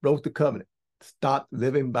broke the covenant, stopped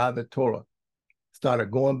living by the Torah,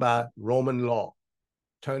 started going by Roman law,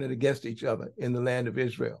 turning against each other in the land of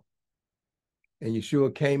Israel. And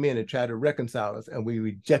Yeshua came in and tried to reconcile us, and we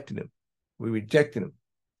rejected him. We rejected him.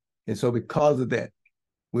 And so because of that,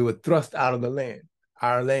 we were thrust out of the land,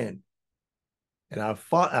 our land. And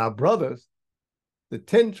our brothers, the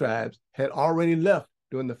 10 tribes, had already left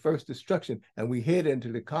during the first destruction, and we hid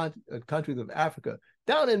into the countries of Africa.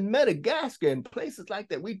 Down in Madagascar and places like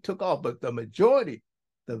that, we took off, but the majority,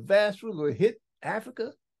 the vast rule, hit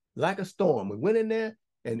Africa like a storm. We went in there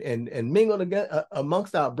and mingled again,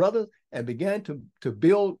 amongst our brothers and began to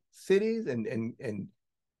build cities and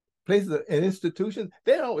places and institutions.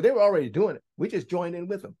 They were already doing it. We just joined in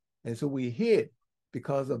with them. And so we hid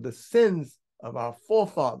because of the sins of our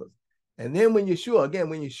forefathers. And then when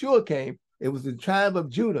Yeshua came, it was the tribe of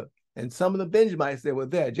Judah and some of the Benjamites that were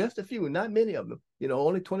there, just a few, not many of them,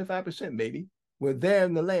 only 25% maybe, were there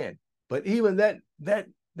in the land. But even that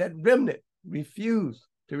remnant refused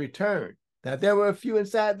to return. Now, there were a few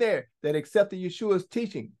inside there that accepted Yeshua's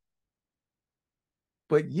teaching.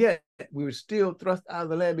 But yet, we were still thrust out of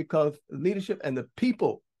the land because leadership and the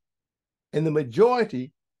people and the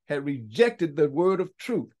majority had rejected the word of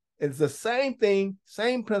truth. It's the same thing,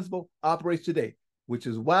 same principle operates today, which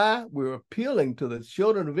is why we're appealing to the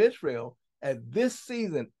children of Israel at this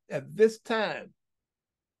season, at this time.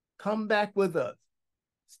 Come back with us,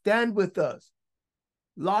 stand with us,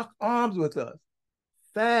 lock arms with us,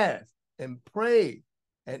 fast and pray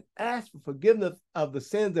and ask for forgiveness of the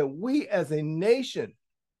sins that we as a nation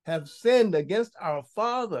have sinned against our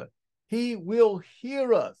Father. He will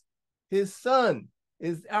hear us. His Son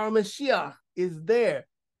is our Mashiach, is there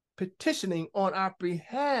petitioning on our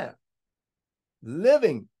behalf,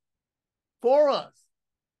 living for us,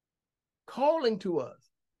 calling to us.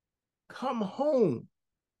 Come home.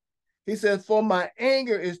 He says, for my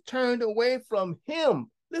anger is turned away from him.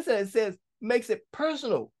 Listen, it says, makes it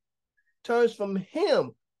personal. Turns from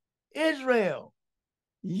him. Israel,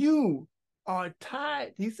 you are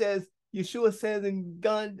tied. He says, Yeshua says in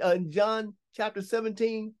John chapter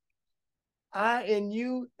 17, I in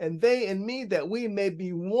you and they in me, that we may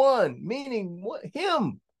be one, meaning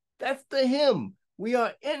him. That's the him. We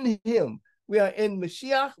are in him. We are in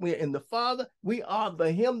Mashiach. We are in the Father. We are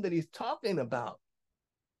the him that he's talking about.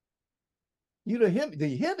 You the him, do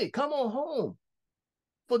you hear me? Come on home.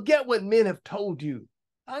 Forget what men have told you.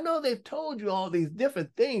 I know they've told you all these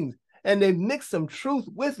different things and they've mixed some truth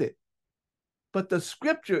with it. But the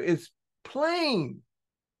scripture is plain.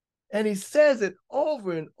 And he says it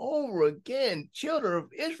over and over again. Children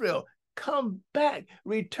of Israel, come back,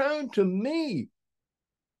 return to me.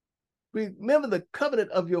 Remember the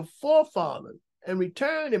covenant of your forefathers and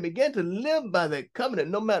return and begin to live by that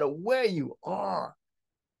covenant no matter where you are.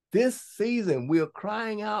 This season, we are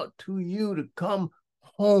crying out to you to come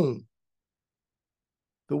home.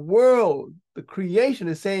 The world, the creation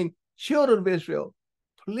is saying, children of Israel,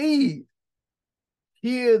 please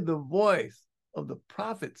hear the voice of the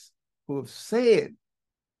prophets who have said,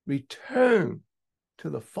 return to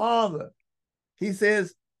the Father. He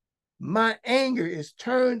says, my anger is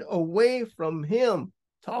turned away from him,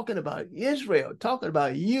 talking about Israel, talking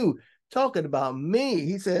about you, talking about me.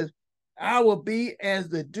 He says, I will be as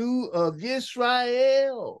the dew of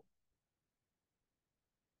Israel.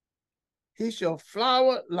 He shall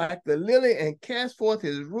flower like the lily and cast forth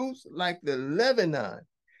his roots like the Lebanon.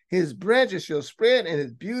 His branches shall spread and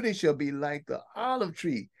his beauty shall be like the olive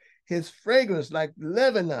tree, his fragrance like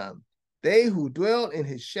Lebanon. They who dwell in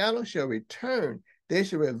his shadow shall return. They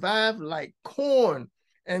shall revive like corn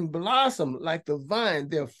and blossom like the vine.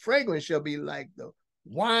 Their fragrance shall be like the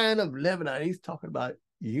wine of Lebanon. He's talking about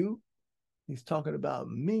you. He's talking about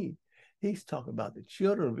me. He's talking about the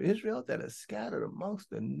children of Israel that are scattered amongst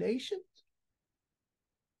the nations.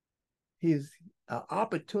 Our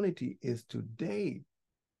opportunity is today.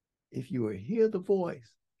 If you will hear the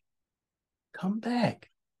voice, come back.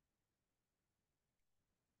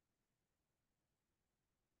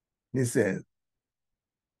 He says,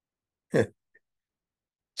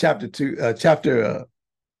 chapter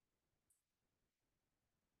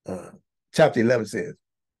 11 says,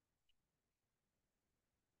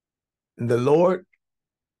 the Lord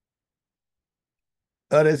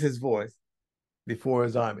utters his voice before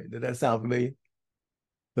his army. Did that sound familiar?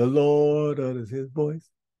 The Lord utters his voice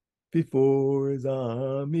before his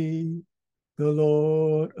army. The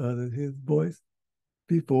Lord utters his voice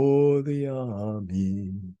before the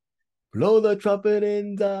army. Blow the trumpet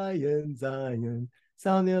in Zion, Zion.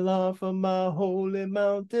 Sound the alarm from my holy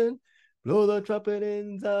mountain. Blow the trumpet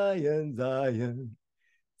in Zion, Zion.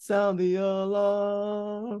 Sound the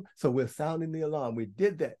alarm. So we're sounding the alarm. We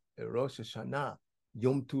did that at Rosh Hashanah,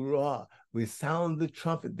 Yom Teruah. We sound the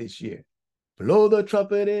trumpet this year. Blow the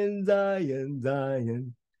trumpet in Zion,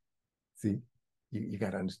 Zion. See, you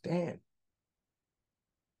got to understand.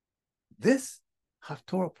 This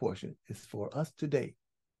Haftorah portion is for us today.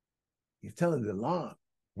 He's telling the alarm.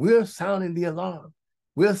 We're sounding the alarm.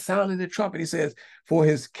 We're sounding the trumpet. He says, for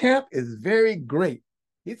his camp is very great.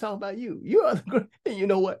 He's talking about you. You are the great. And you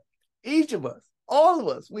know what? Each of us, all of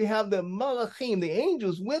us, we have the malachim, the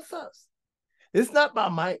angels with us. It's not by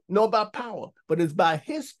might, nor by power, but it's by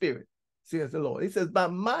his spirit, says the Lord. He says, by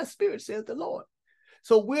my spirit, says the Lord.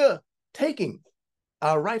 So we're taking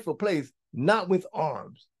our rightful place, not with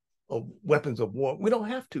arms or weapons of war. We don't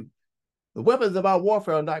have to. The weapons of our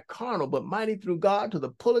warfare are not carnal, but mighty through God to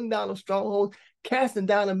the pulling down of strongholds, casting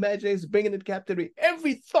down imaginations, bringing into captivity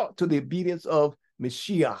every thought to the obedience of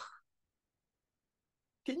Mashiach.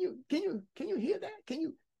 Can you hear that?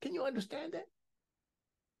 Can you understand that?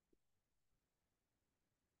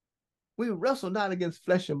 We wrestle not against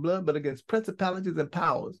flesh and blood, but against principalities and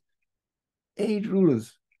powers, age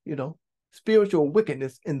rulers, spiritual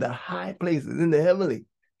wickedness in the high places, in the heavenly.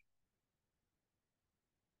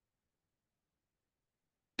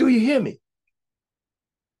 Do you hear me?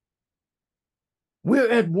 We're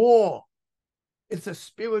at war. It's a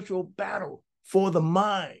spiritual battle for the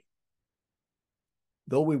mind.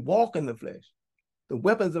 Though we walk in the flesh, the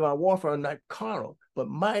weapons of our warfare are not carnal, but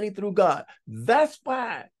mighty through God. That's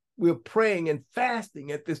why we're praying and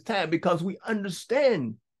fasting at this time, because we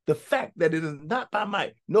understand the fact that it is not by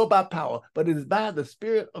might, nor by power, but it is by the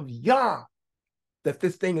Spirit of Yah that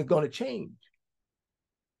this thing is going to change.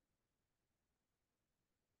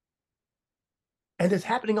 And it's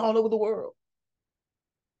happening all over the world.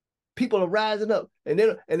 People are rising up, and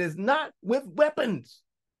it's not with weapons.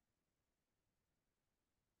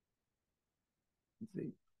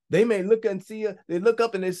 See, they may look and see, they look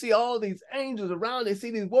up and they see all these angels around, they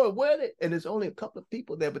see these warriors, where are they? And there's only a couple of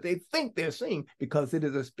people there, but they think they're seeing, because it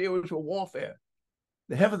is a spiritual warfare.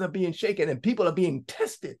 The heavens are being shaken and people are being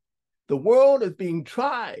tested. The world is being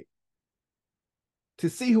tried to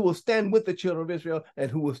see who will stand with the children of Israel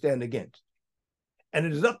and who will stand against. And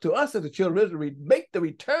it is up to us as the children of Israel to make the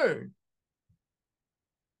return.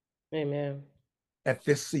 Amen. At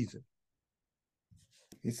this season.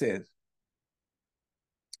 He says,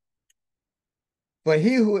 for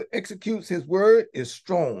he who executes his word is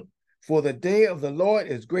strong, for the day of the Lord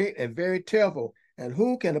is great and very terrible, and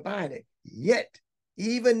who can abide it? Yet,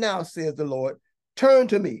 even now, says the Lord, turn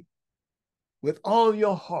to me with all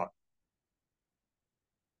your heart.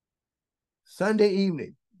 Sunday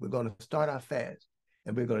evening, we're going to start our fast,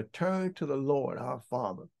 and we're going to turn to the Lord, our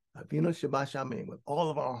Father, Avinu Shabbat Shamin, with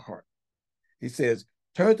all of our heart. He says,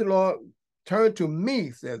 turn to the Lord, turn to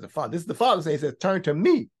me, says the Father. This is the Father saying, he says, turn to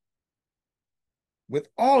me with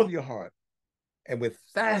all of your heart, and with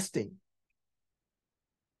fasting,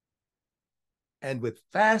 and with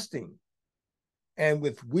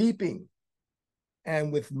weeping,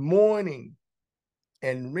 and with mourning,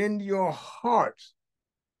 and rend your hearts.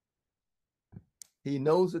 He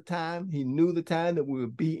knows the time, he knew the time that we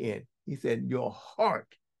would be in. He said, your heart,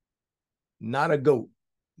 not a goat,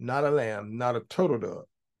 not a lamb, not a turtle dove,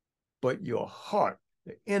 but your heart,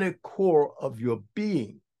 the inner core of your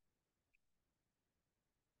being.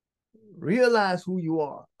 Realize who you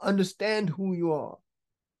are, understand who you are,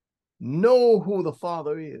 know who the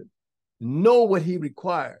Father is, know what he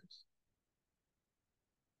requires,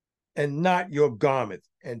 and not your garments,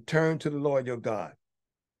 and turn to the Lord your God.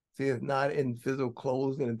 See, it's not in physical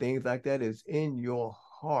clothes and things like that, it's in your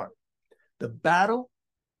heart. The battle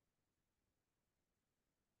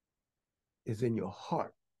is in your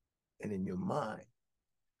heart and in your mind.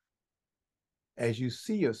 As you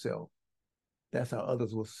see yourself, that's how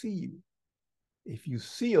others will see you. If you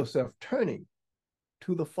see yourself turning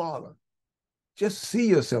to the Father, just see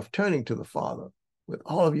yourself turning to the Father with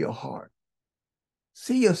all of your heart.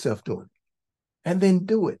 See yourself doing it, and then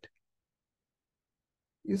do it.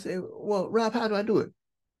 You say, well, Rob, how do I do it?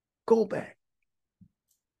 Go back.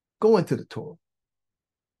 Go into the Torah.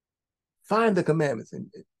 Find the commandments and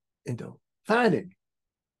don't find it.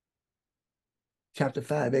 Chapter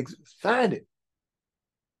 5, Exodus. Find it.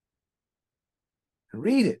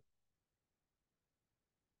 Read it.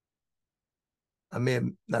 I may have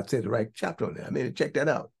not said the right chapter on that. I may have checked that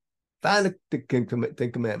out. Find the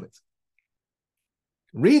Ten Commandments.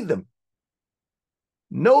 Read them.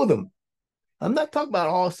 Know them. I'm not talking about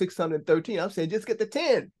all 613. I'm saying just get the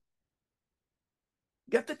 10.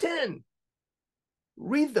 Get the 10.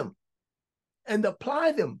 Read them and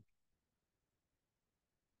apply them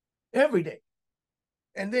every day.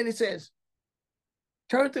 And then it says,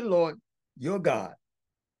 turn to the Lord, your God.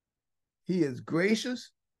 He is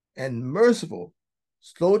gracious and merciful,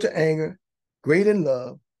 slow to anger, great in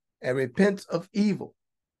love, and repents of evil.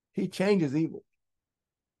 He changes evil.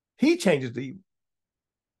 He changes the evil.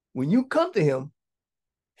 When you come to him,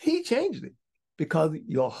 he changes it because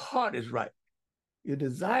your heart is right. Your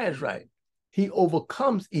desire is right. He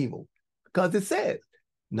overcomes evil because it says,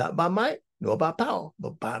 not by might, nor by power,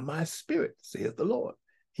 but by my spirit, says the Lord.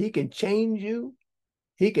 He can change you.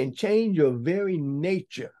 He can change your very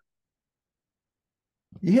nature.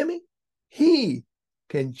 You hear me? He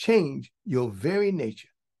can change your very nature.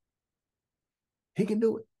 He can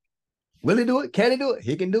do it. Will he do it? Can he do it?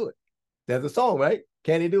 He can do it. There's a song, right?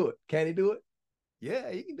 Can he do it? Can he do it?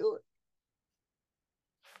 Yeah, he can do it.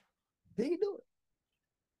 He can do it.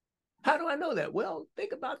 How do I know that? Well,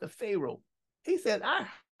 think about the Pharaoh. He said, I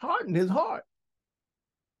hardened his heart.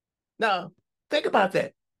 Now, think about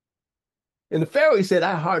that. And the Pharaoh, he said,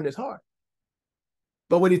 I hardened his heart.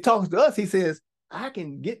 But when he talks to us, he says, I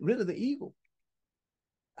can get rid of the evil.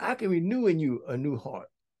 I can renew in you a new heart.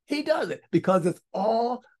 He does it because it's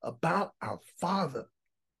all about our Father.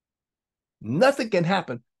 Nothing can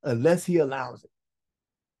happen unless he allows it.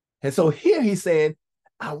 And so here he's saying,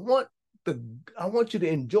 I want you to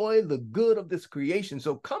enjoy the good of this creation.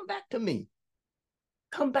 So come back to me.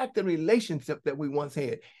 Come back to the relationship that we once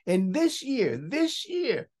had. And this year,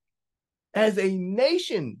 as a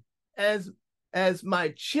nation, as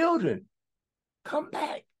my children, come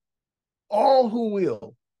back. All who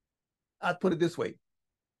will. I put it this way.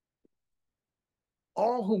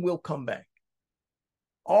 All who will come back.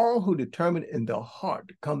 All who determine in their heart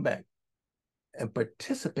to come back and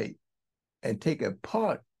participate and take a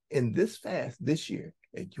part in this fast this year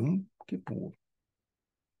at Yom Kippur,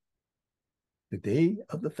 the day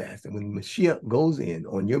of the fast, and when Mashiach goes in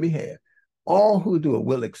on your behalf, all who do it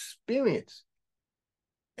will experience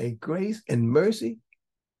a grace and mercy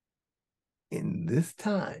in this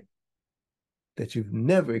time that you've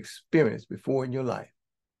never experienced before in your life.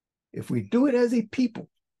 If we do it as a people,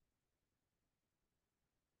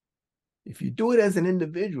 if you do it as an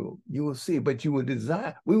individual, you will see, but you will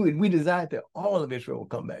desire, we desire that all of Israel will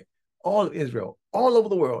come back. All of Israel, all over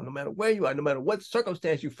the world, no matter where you are, no matter what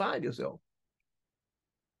circumstance you find yourself.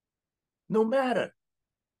 No matter.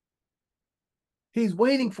 He's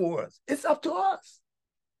waiting for us. It's up to us.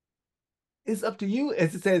 It's up to you,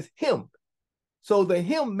 as it says him. So the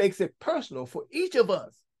him makes it personal for each of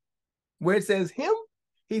us. Where it says him,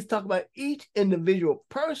 he's talking about each individual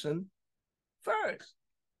person first.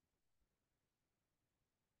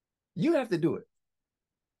 You have to do it.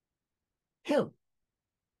 Him.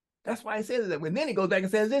 That's why he says that. And then he goes back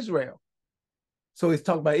and says Israel. So he's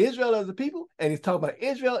talking about Israel as a people, and he's talking about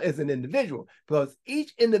Israel as an individual, because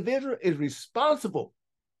each individual is responsible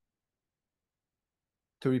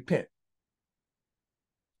to repent.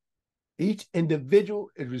 Each individual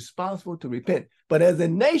is responsible to repent. But as a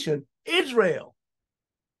nation, Israel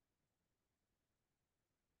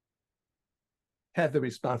has the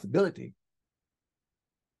responsibility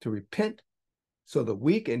to repent so that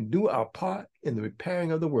we can do our part in the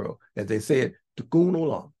repairing of the world. As they said, Tikkun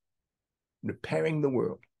Olam, repairing the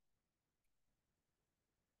world.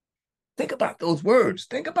 Think about those words.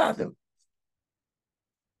 Think about them.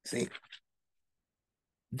 See,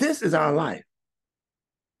 this is our life.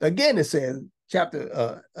 Again, it says,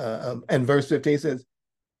 chapter and verse 15 says,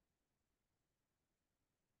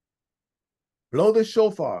 blow the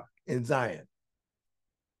shofar in Zion.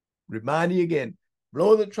 Remind you again,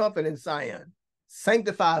 blow the trumpet in Zion.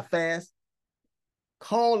 Sanctify a fast.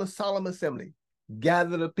 Call a solemn assembly.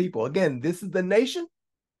 Gather the people. Again, this is the nation.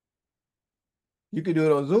 You can do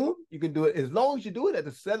it on Zoom. You can do it as long as you do it at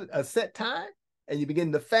a set time and you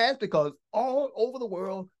begin to fast, because all over the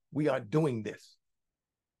world, we are doing this.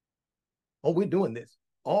 Oh, we're doing this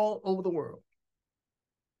all over the world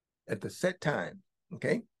at the set time,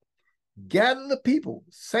 okay? Gather the people,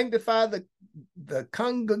 sanctify the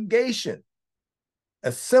congregation,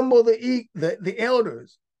 assemble the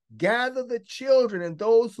elders, gather the children and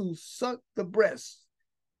those who suck the breasts.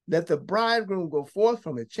 Let the bridegroom go forth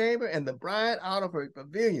from his chamber and the bride out of her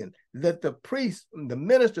pavilion. Let the priests and the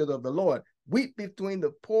ministers of the Lord weep between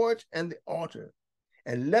the porch and the altar.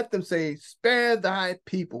 And let them say, spare thy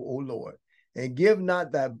people, O Lord, and give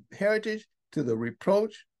not thy heritage to the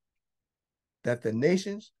reproach, that the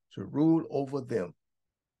nations should rule over them.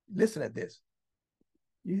 Listen at this.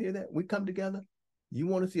 You hear that? We come together. You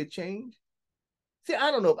want to see a change? See,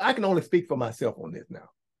 I don't know. I can only speak for myself on this now.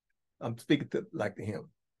 I'm speaking to him.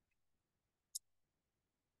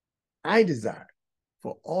 I desire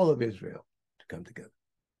for all of Israel to come together.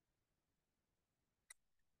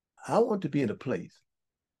 I want to be in a place,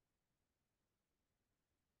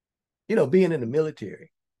 being in the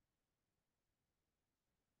military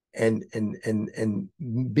and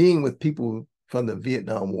being with people from the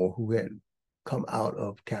Vietnam War who had come out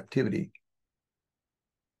of captivity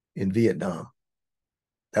in Vietnam.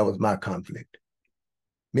 That was my conflict.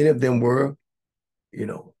 Many of them were,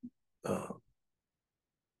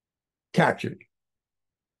 captured.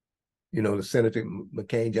 The Senator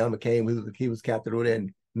McCain, John McCain, he was captured over there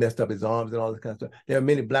and messed up his arms and all this kind of stuff. There are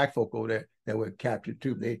many black folk over there that were captured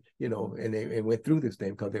too. They went through this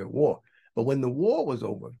thing because they were war. But when the war was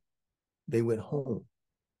over, they went home.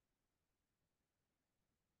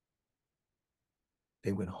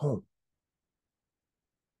 They went home.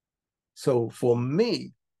 So for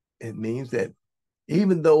me, it means that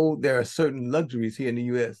even though there are certain luxuries here in the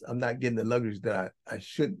U.S., I'm not getting the luxuries that I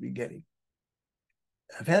should be getting.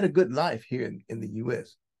 I've had a good life here in the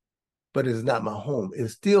U.S., but it's not my home.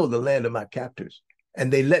 It's still the land of my captors.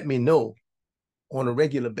 And they let me know on a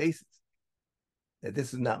regular basis that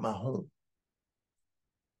this is not my home.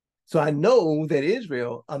 So I know that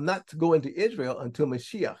Israel, I'm not to go into Israel until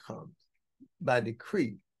Mashiach comes by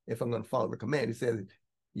decree. If I'm going to follow the command, he says,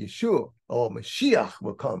 Yeshua or Mashiach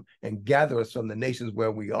will come and gather us from the nations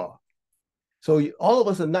where we are. So all of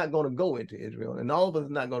us are not going to go into Israel, and all of us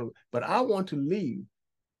are not going to, but I want to leave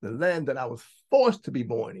the land that I was forced to be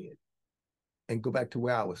born in and go back to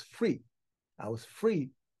where I was free. I was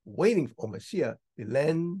free waiting for Mashiach, the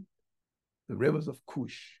land, the rivers of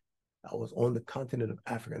Cush. I was on the continent of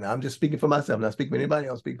Africa. Now I'm just speaking for myself. I'm not speaking for anybody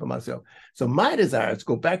else, I'm speaking for myself. So my desire is to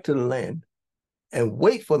go back to the land and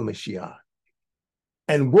wait for the Mashiach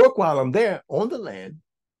and work while I'm there on the land,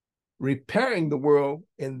 repairing the world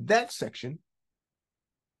in that section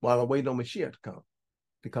while I'm waiting on Mashiach to come.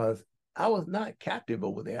 Because I was not captive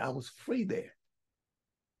over there. I was free there.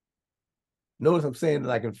 Notice I'm saying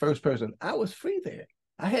like in first person, I was free there.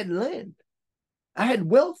 I had land. I had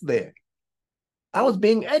wealth there. I was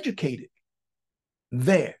being educated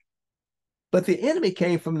there. But the enemy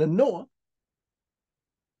came from the north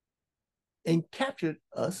and captured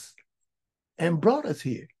us and brought us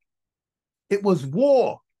here. It was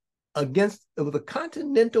war against, it was a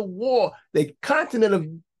continental war. The continent of,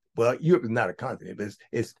 well, Europe is not a continent, but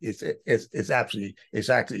it's actually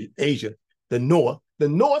Asia, the north. The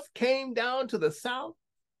north came down to the south,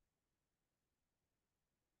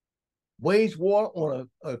 waged war on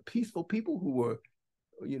a peaceful people who were,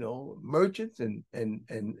 you know, merchants and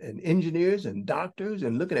engineers and doctors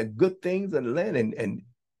and looking at good things in the land and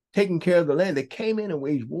taking care of the land. They came in and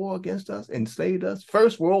waged war against us, enslaved us.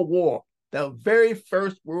 First World War, the very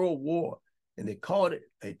first World War. And they called it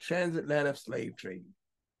a transatlantic slave trade.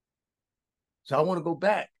 So I want to go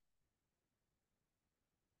back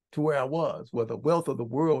to where I was, where the wealth of the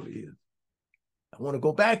world is. I want to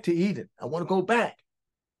go back to Eden. I want to go back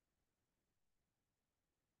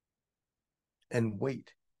and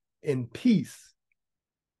wait in peace,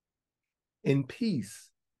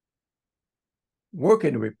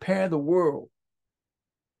 working to repair the world.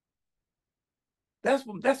 That's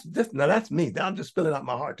me. I'm just spilling out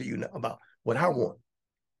my heart to you now about what I want.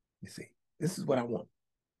 You see, this is what I want.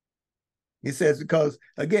 He says, because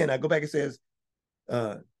again, I go back, it says,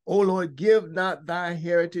 O Lord, give not thy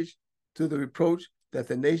heritage to the reproach that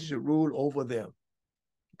the nations should rule over them.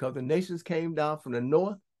 Because the nations came down from the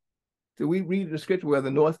north. So we read in the scripture where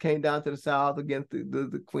the north came down to the south against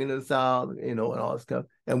the queen of the south, you know, and all this stuff.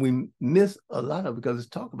 And we miss a lot of it because it's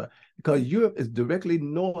talked about. Because Europe is directly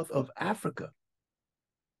north of Africa.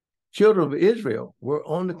 Children of Israel were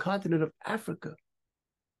on the continent of Africa.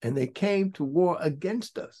 And they came to war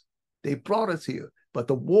against us. They brought us here. But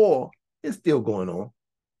the war is still going on.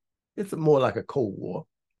 It's more like a Cold War.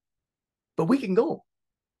 But we can go.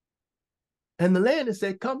 And the land has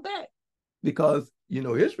said, come back. Because, you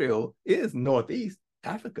know, Israel is northeast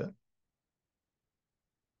Africa.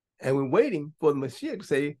 And we're waiting for the Mashiach to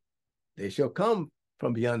say, they shall come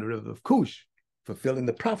from beyond the river of Cush, fulfilling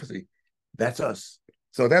the prophecy. That's us.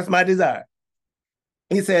 So that's my desire.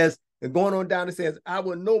 He says, and going on down, it says, I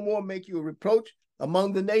will no more make you a reproach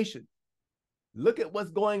among the nations. Look at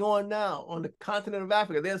what's going on now on the continent of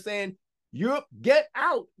Africa. They're saying, Europe, get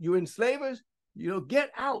out. You enslavers, you know, get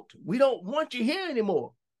out. We don't want you here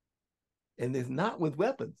anymore. And it's not with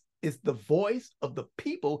weapons. It's the voice of the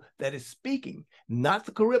people that is speaking, not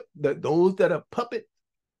the corrupt, those that are puppets,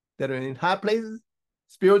 that are in high places,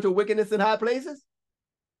 spiritual wickedness in high places.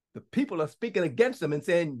 The people are speaking against them and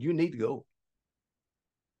saying, you need to go.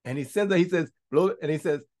 And he says, and he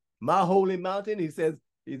says, my holy mountain, he says,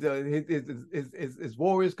 his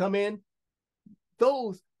warriors come in.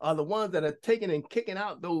 Those are the ones that are taking and kicking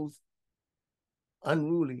out those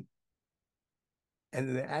unruly.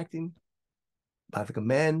 And they're acting by the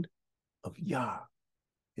command of Yah.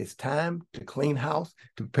 It's time to clean house,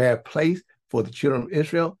 to prepare a place for the children of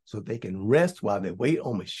Israel so they can rest while they wait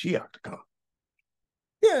on Mashiach to come.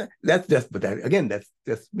 Yeah, that's just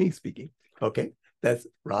me speaking. Okay, that's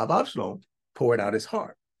Rabbi Avshalom poured out his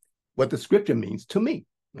heart. What the scripture means to me.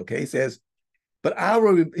 Okay, he says, but I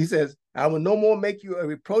will no more make you a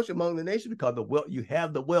reproach among the nations because the wealth, you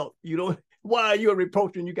have the wealth. You don't, why are you a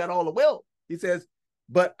reproach when you got all the wealth? He says,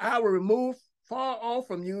 but I will remove far off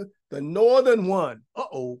from you the northern one.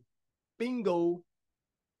 Bingo.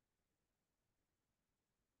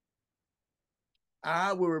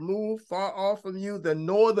 I will remove far off from you the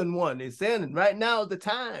northern one. He's saying right now is the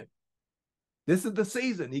time. This is the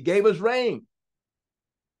season. He gave us rain.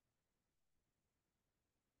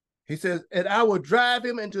 He says, and I will drive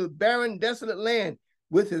him into barren, desolate land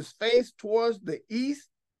with his face towards the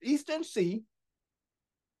eastern sea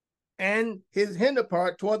and his hinder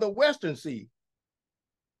part toward the western sea.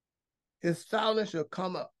 His foulness shall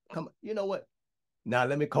come up. You know what? Now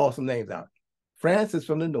let me call some names out. France is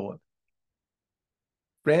from the north.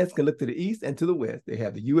 France can look to the east and to the west. They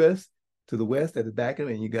have the U.S. to the west at the back of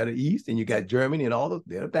them, and you got the east, and you got Germany and all those.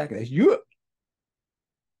 They're the back of it. That's Europe.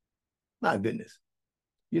 My goodness.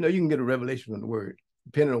 You know, you can get a revelation from the word,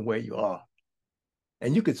 depending on where you are.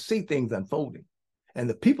 And you could see things unfolding. And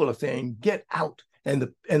the people are saying, get out. And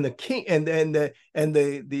the king and the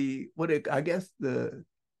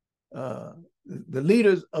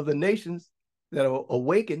leaders of the nations that are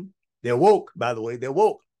awakened, they're woke, by the way, they're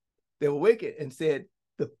woke. They were awakened and said,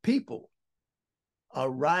 the people are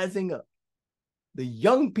rising up. The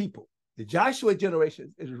young people, the Joshua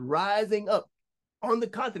generation is rising up on the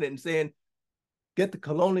continent and saying, get the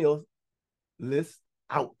colonialists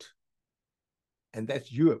out. And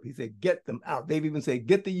that's Europe. He said, get them out. They've even said,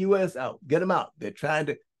 get the U.S. out, get them out. They're trying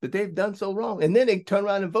to, but they've done so wrong. And then they turn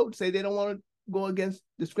around and vote and say they don't want to go against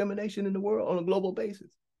discrimination in the world on a global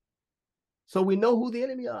basis. So we know who the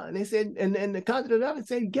enemy are. And they said, and the continent of Africa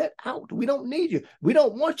said, get out. We don't need you. We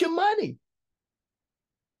don't want your money.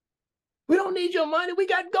 We don't need your money. We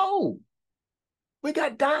got gold. We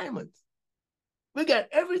got diamonds. We got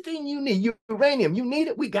everything you need. Uranium, you need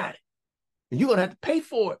it, we got it. And you're going to have to pay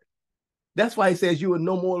for it. That's why he says you will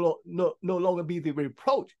no longer be the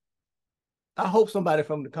reproach. I hope somebody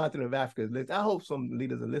from the continent of Africa is listening. I hope some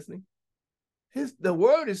leaders are listening. The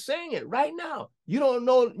word is saying it right now. You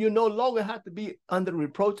no longer have to be under the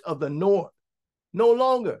reproach of the North. No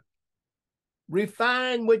longer.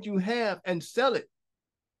 Refine what you have and sell it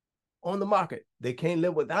on the market. They can't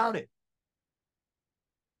live without it.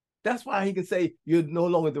 That's why he can say you're no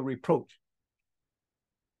longer the reproach.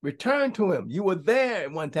 Return to him. You were there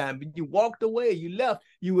at one time, but you walked away, you left,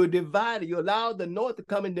 you were divided. You allowed the North to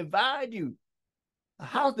come and divide you. A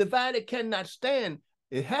house divided cannot stand.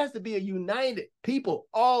 It has to be a united people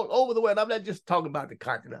all over the world. I'm not just talking about the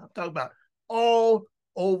continent. I'm talking about all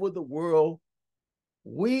over the world.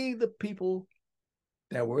 We, the people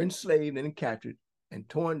that were enslaved and captured and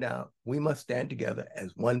torn down, we must stand together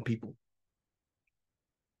as one people.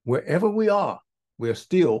 Wherever we are, we're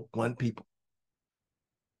still one people.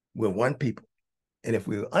 We're one people. And if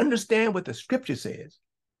we understand what the scripture says,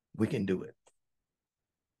 we can do it.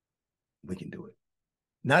 We can do it.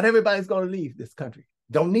 Not everybody's going to leave this country.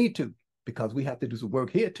 Don't need to, because we have to do some work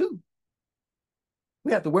here too.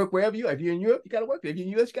 We have to work wherever you are. If you're in Europe, you got to work there. If you're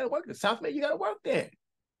in the U.S., you got to work there. South America, you got to work there.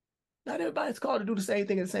 Not everybody's called to do the same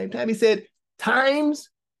thing at the same time. He said, times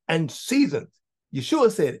and seasons.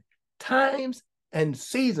 Yeshua said it. Times and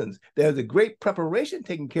seasons. There's a great preparation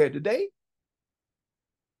taking care of today.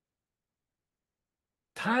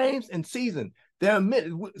 Times and seasons. There are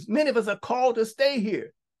many of us are called to stay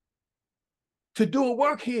here, to do a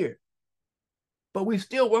work here. But we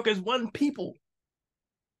still work as one people,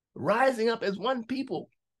 rising up as one people,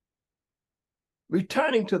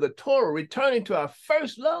 returning to the Torah, returning to our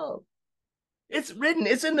first love. It's written,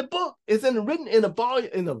 it's in the book. It's written in a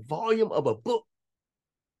volume of a book.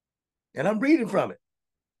 And I'm reading from it.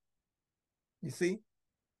 You see?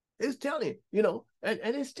 It's telling you, and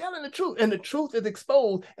it's telling the truth. And the truth is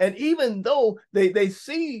exposed. And even though they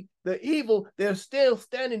see the evil, they're still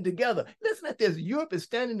standing together. Listen at this. Europe is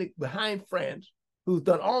standing behind France, who's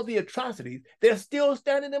done all the atrocities. They're still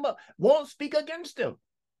standing them up, won't speak against them.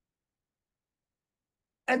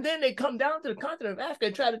 And then they come down to the continent of Africa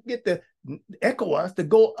and try to get the ECOWAS to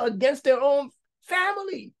go against their own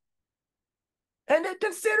family. And they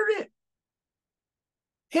consider it.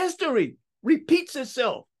 History repeats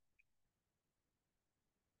itself.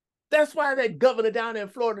 That's why that governor down in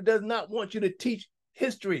Florida does not want you to teach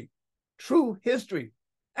history, true history,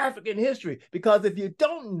 African history, because if you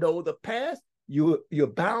don't know the past, you're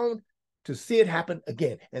bound to see it happen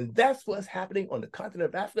again. And that's what's happening on the continent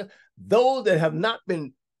of Africa. Those that have not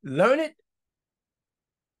been learned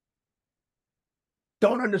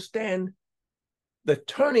don't understand the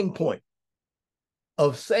turning point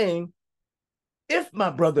of saying, if my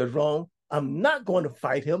brother is wrong, I'm not going to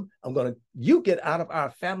fight him. You get out of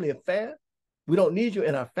our family affair. We don't need you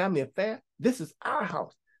in our family affair. This is our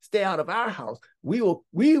house. Stay out of our house. We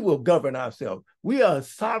will govern ourselves. We are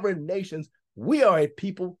sovereign nations. We are a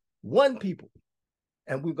people, one people.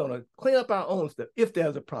 And we're going to clean up our own stuff if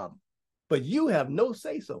there's a problem. But you have no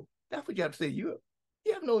say-so. That's what you have to say to Europe.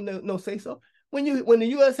 You have no say-so. When the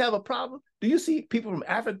U.S. have a problem, do you see people from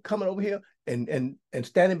Africa coming over here and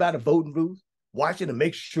standing by the voting rules? watching to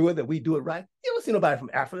make sure that we do it right. You don't see nobody from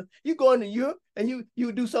Africa. You go into Europe and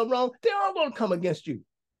you do something wrong, they're all going to come against you.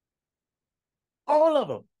 All of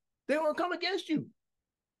them. They want to come against you.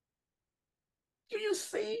 Do you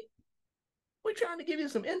see? We're trying to give you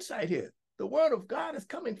some insight here. The word of God is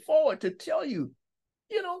coming forward to tell you,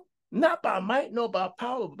 not by might, nor by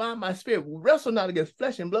power, but by my spirit. We wrestle not against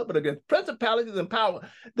flesh and blood, but against principalities and power.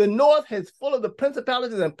 The north is full of the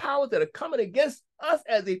principalities and powers that are coming against us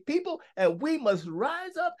as a people, and we must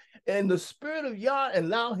rise up in the spirit of Yah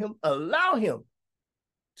and allow him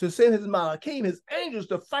to send his Malachim, his angels,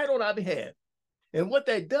 to fight on our behalf. And what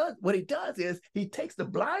he does is he takes the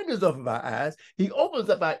blinders off of our eyes, he opens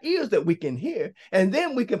up our ears that we can hear, and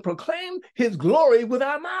then we can proclaim his glory with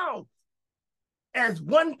our mouths. As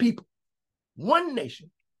one people, one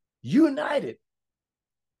nation, united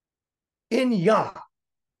in Yah,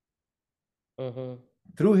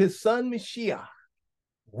 through his son Mashiach,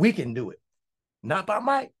 we can do it. Not by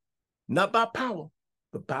might, not by power,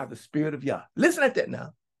 but by the spirit of Yah. Listen at that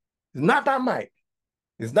now. It's not by might,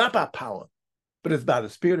 it's not by power, but it's by the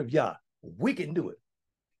spirit of Yah. We can do it.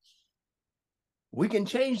 We can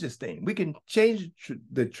change this thing. We can change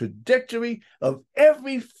the trajectory of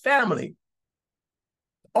every family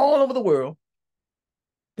all over the world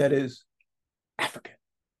that is African.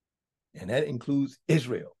 And that includes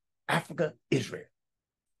Israel, Africa, Israel.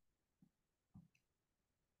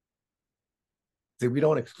 So we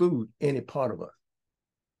don't exclude any part of us.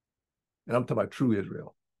 And I'm talking about true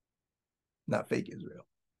Israel, not fake Israel.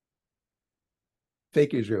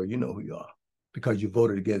 Fake Israel, you know who you are because you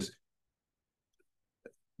voted against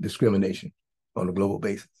discrimination on a global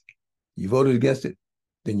basis. You voted against it,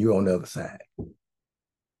 then you're on the other side.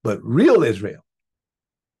 But real Israel,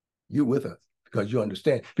 you're with us because you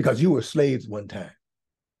understand, because you were slaves one time.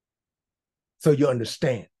 So you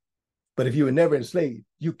understand. But if you were never enslaved,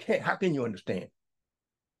 you can't, how can you understand?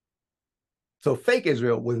 So fake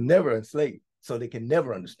Israel was never enslaved, so they can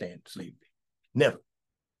never understand slavery. Never.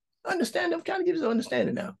 Understand, I'm trying to give you some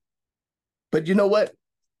understanding now. But you know what?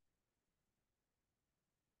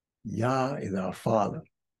 Yah is our Father.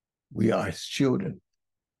 We are his children,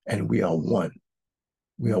 and we are one.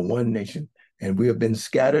 We are one nation, and we have been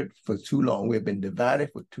scattered for too long. We have been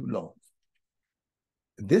divided for too long.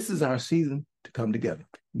 This is our season to come together.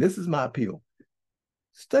 This is my appeal.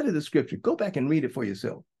 Study the scripture. Go back and read it for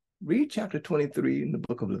yourself. Read chapter 23 in the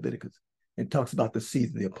book of Leviticus. It talks about the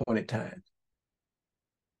season, the appointed times.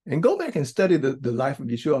 And go back and study the life of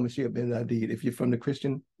Yeshua Mashiach ben Zadid if you're from the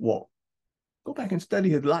Christian walk. Go back and study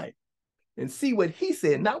his life and see what he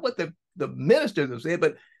said, not what the ministers have said,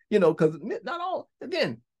 but because not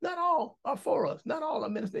all are for us. Not all are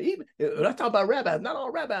ministers. Even when I talk about rabbis, not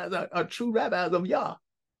all rabbis are true rabbis of Yah.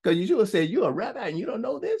 Because Yeshua said, you're a rabbi and you don't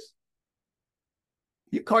know this?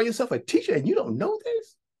 You call yourself a teacher and you don't know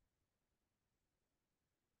this?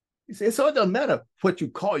 He said, so it doesn't matter what you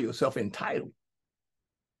call yourself entitled.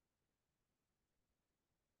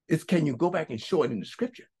 It's can you go back and show it in the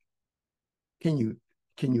scripture? Can you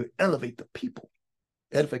elevate the people?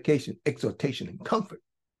 Edification, exhortation, and comfort.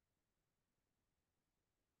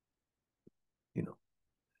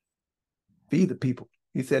 Feed the people.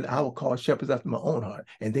 He said, I will call shepherds after my own heart,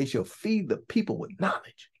 and they shall feed the people with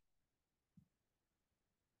knowledge.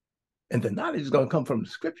 And the knowledge is going to come from the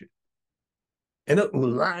scripture. And it will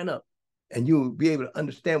line up, and you'll be able to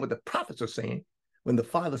understand what the prophets are saying when the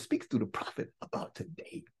Father speaks through the prophet about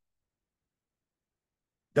today.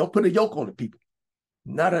 Don't put a yoke on the people.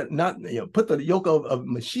 Put the yoke of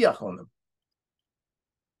Mashiach on them.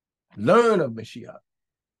 Learn of Mashiach.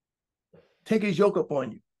 Take his yoke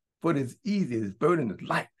upon you. For it is easy, his burden is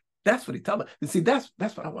light. That's what he's talking about. You see, that's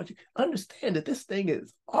what I want you to understand, that this thing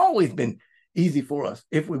has always been easy for us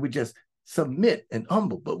if we would just submit and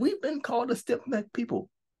humble. But we've been called a stiff-necked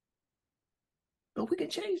people. But we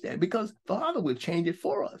can change that because Father will change it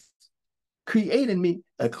for us. Create in me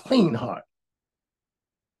a clean heart.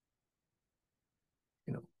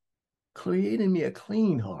 Create in me a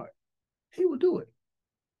clean heart. He will do it.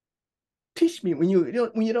 Teach me when you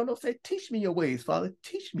don't know, say, teach me your ways, Father.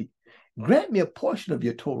 Teach me. Grant me a portion of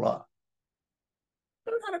your Torah.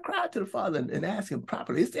 You don't got to cry to the Father and ask him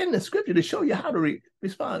properly. It's in the scripture to show you how to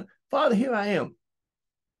respond. Father, here I am.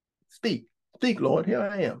 Speak. Speak, Lord. Here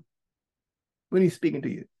I am. When he's speaking to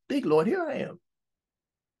you. Speak, Lord. Here I am.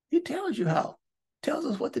 He tells you how. Tells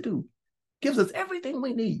us what to do. Gives us everything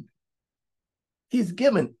we need. He's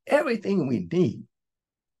given everything we need.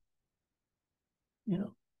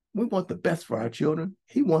 We want the best for our children.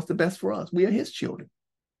 He wants the best for us. We are his children.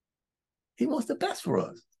 He wants the best for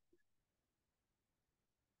us.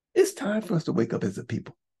 It's time for us to wake up as a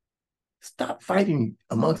people. Stop fighting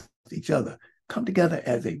amongst each other. Come together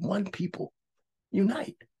as a one people.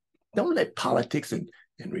 Unite. Don't let politics and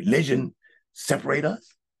religion separate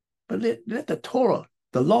us, but let the Torah,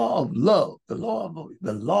 the law of love, the law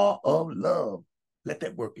of love, let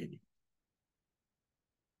that work in you.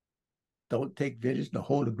 Don't take vengeance nor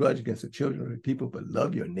hold a grudge against the children of the people, but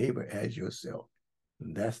love your neighbor as yourself.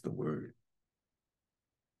 And that's the word.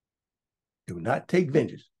 Do not take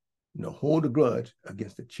vengeance nor hold a grudge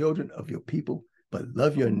against the children of your people, but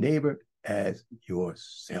love your neighbor as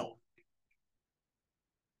yourself.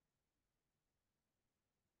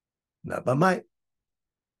 Not by might,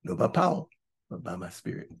 nor by power, but by my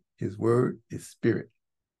spirit. His word is spirit.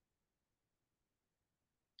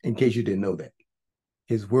 In case you didn't know that,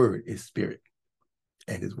 his word is spirit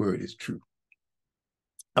and his word is true.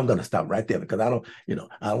 I'm going to stop right there because I don't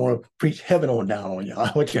want to preach heaven on down on y'all.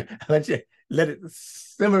 I want you let it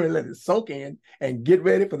simmer and let it soak in and get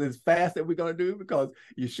ready for this fast that we're going to do because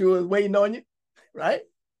Yeshua is waiting on you, right?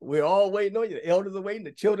 We're all waiting on you. The elders are waiting.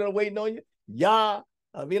 The children are waiting on you. Yah,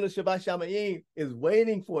 Avinu Shabbat Shamayim is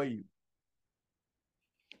waiting for you.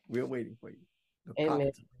 We're waiting for you.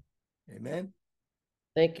 Amen. Amen.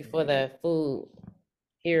 Thank you for that food.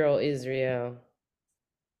 Hear, O Israel.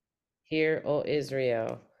 Hear, O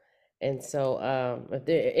Israel. And so if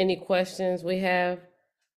there are any questions we have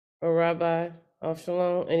for Rabbi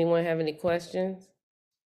Avshalom, anyone have any questions?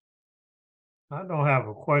 I don't have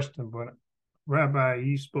a question, but Rabbi,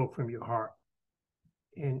 you spoke from your heart,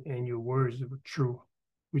 and your words were true,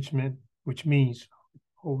 which means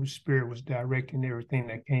Holy Spirit was directing everything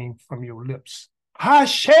that came from your lips.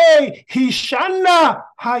 Hashe Hishana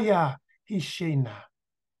Haya Hishena.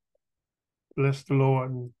 Bless the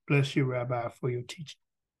Lord and bless you, Rabbi, for your teaching.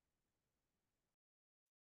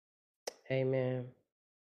 Amen.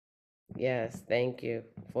 Yes, thank you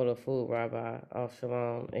for the food, Rabbi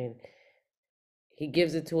Avshalom. And he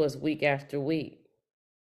gives it to us week after week.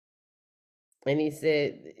 And he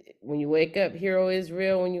said, when you wake up, hear, O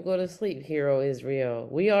Israel. When you go to sleep, hear, O Israel.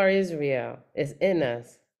 We are Israel. It's in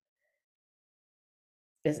us.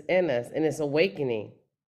 It's in us, and it's awakening.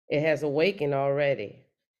 It has awakened already.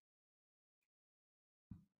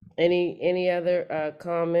 Any other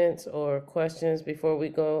comments or questions before we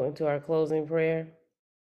go into our closing prayer?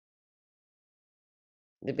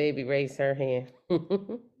 The baby raised her hand.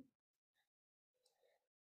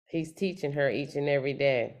 He's teaching her each and every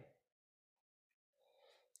day.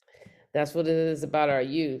 That's what it is about our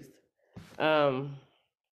youth.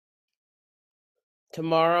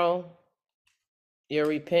 Tomorrow, your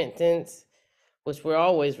repentance, which we're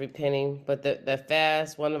always repenting, but the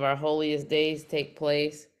fast, one of our holiest days, take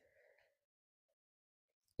place.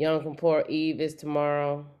 Yom Kippur Eve is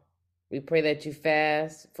tomorrow. We pray that you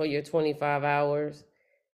fast for your 25 hours.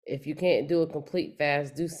 If you can't do a complete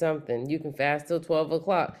fast, do something. You can fast till 12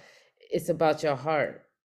 o'clock. It's about your heart.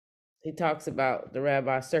 He talks about the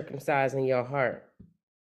rabbi circumcising your heart.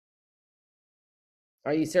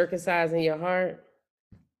 Are you circumcising your heart?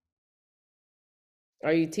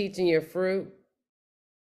 Are you teaching your fruit?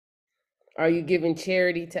 Are you giving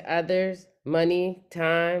charity to others? Money,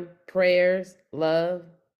 time, prayers, love?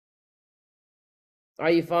 Are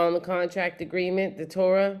you following the contract agreement, the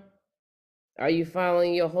Torah? Are you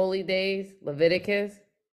following your holy days, Leviticus?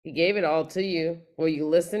 He gave it all to you. Were you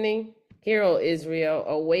listening? Hear, O Israel,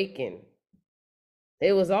 awaken.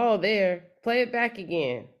 It was all there. Play it back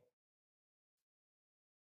again.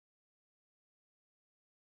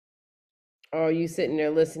 Or are you sitting there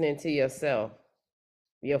listening to yourself,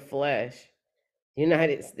 your flesh,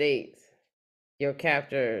 United States, your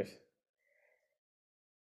captors?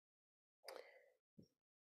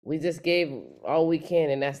 We just gave all we can,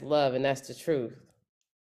 and that's love, and that's the truth.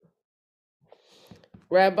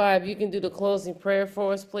 Rabbi, if you can do the closing prayer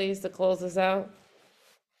for us, please, to close us out.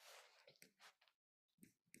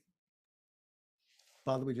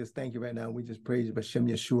 Father, we just thank you right now. We just praise you, B'Shem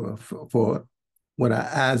Yeshua, for what our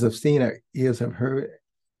eyes have seen, our ears have heard,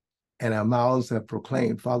 and our mouths have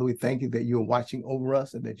proclaimed. Father, we thank you that you are watching over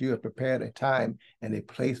us and that you have prepared a time and a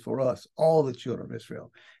place for us, all the children of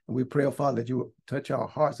Israel. And we pray, oh Father, that you will touch our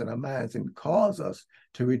hearts and our minds and cause us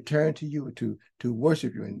to return to you, to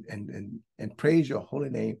worship you and praise your holy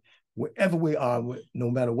name wherever we are, no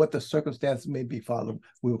matter what the circumstances may be, Father.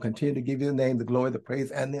 We will continue to give you the name, the glory, the praise,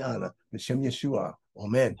 and the honor. B'Shem Yeshua.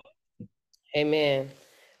 Amen. Amen.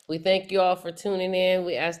 We thank you all for tuning in.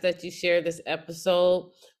 We ask that you share this episode.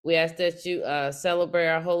 We ask that you celebrate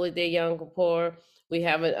our holy day, Yom Kippur. We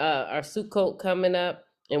have our Sukkot coming up,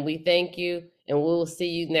 and we thank you, and we will see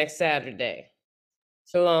you next Saturday.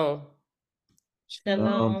 Shalom.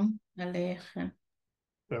 Shalom Aleichem.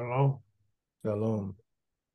 Shalom. Shalom.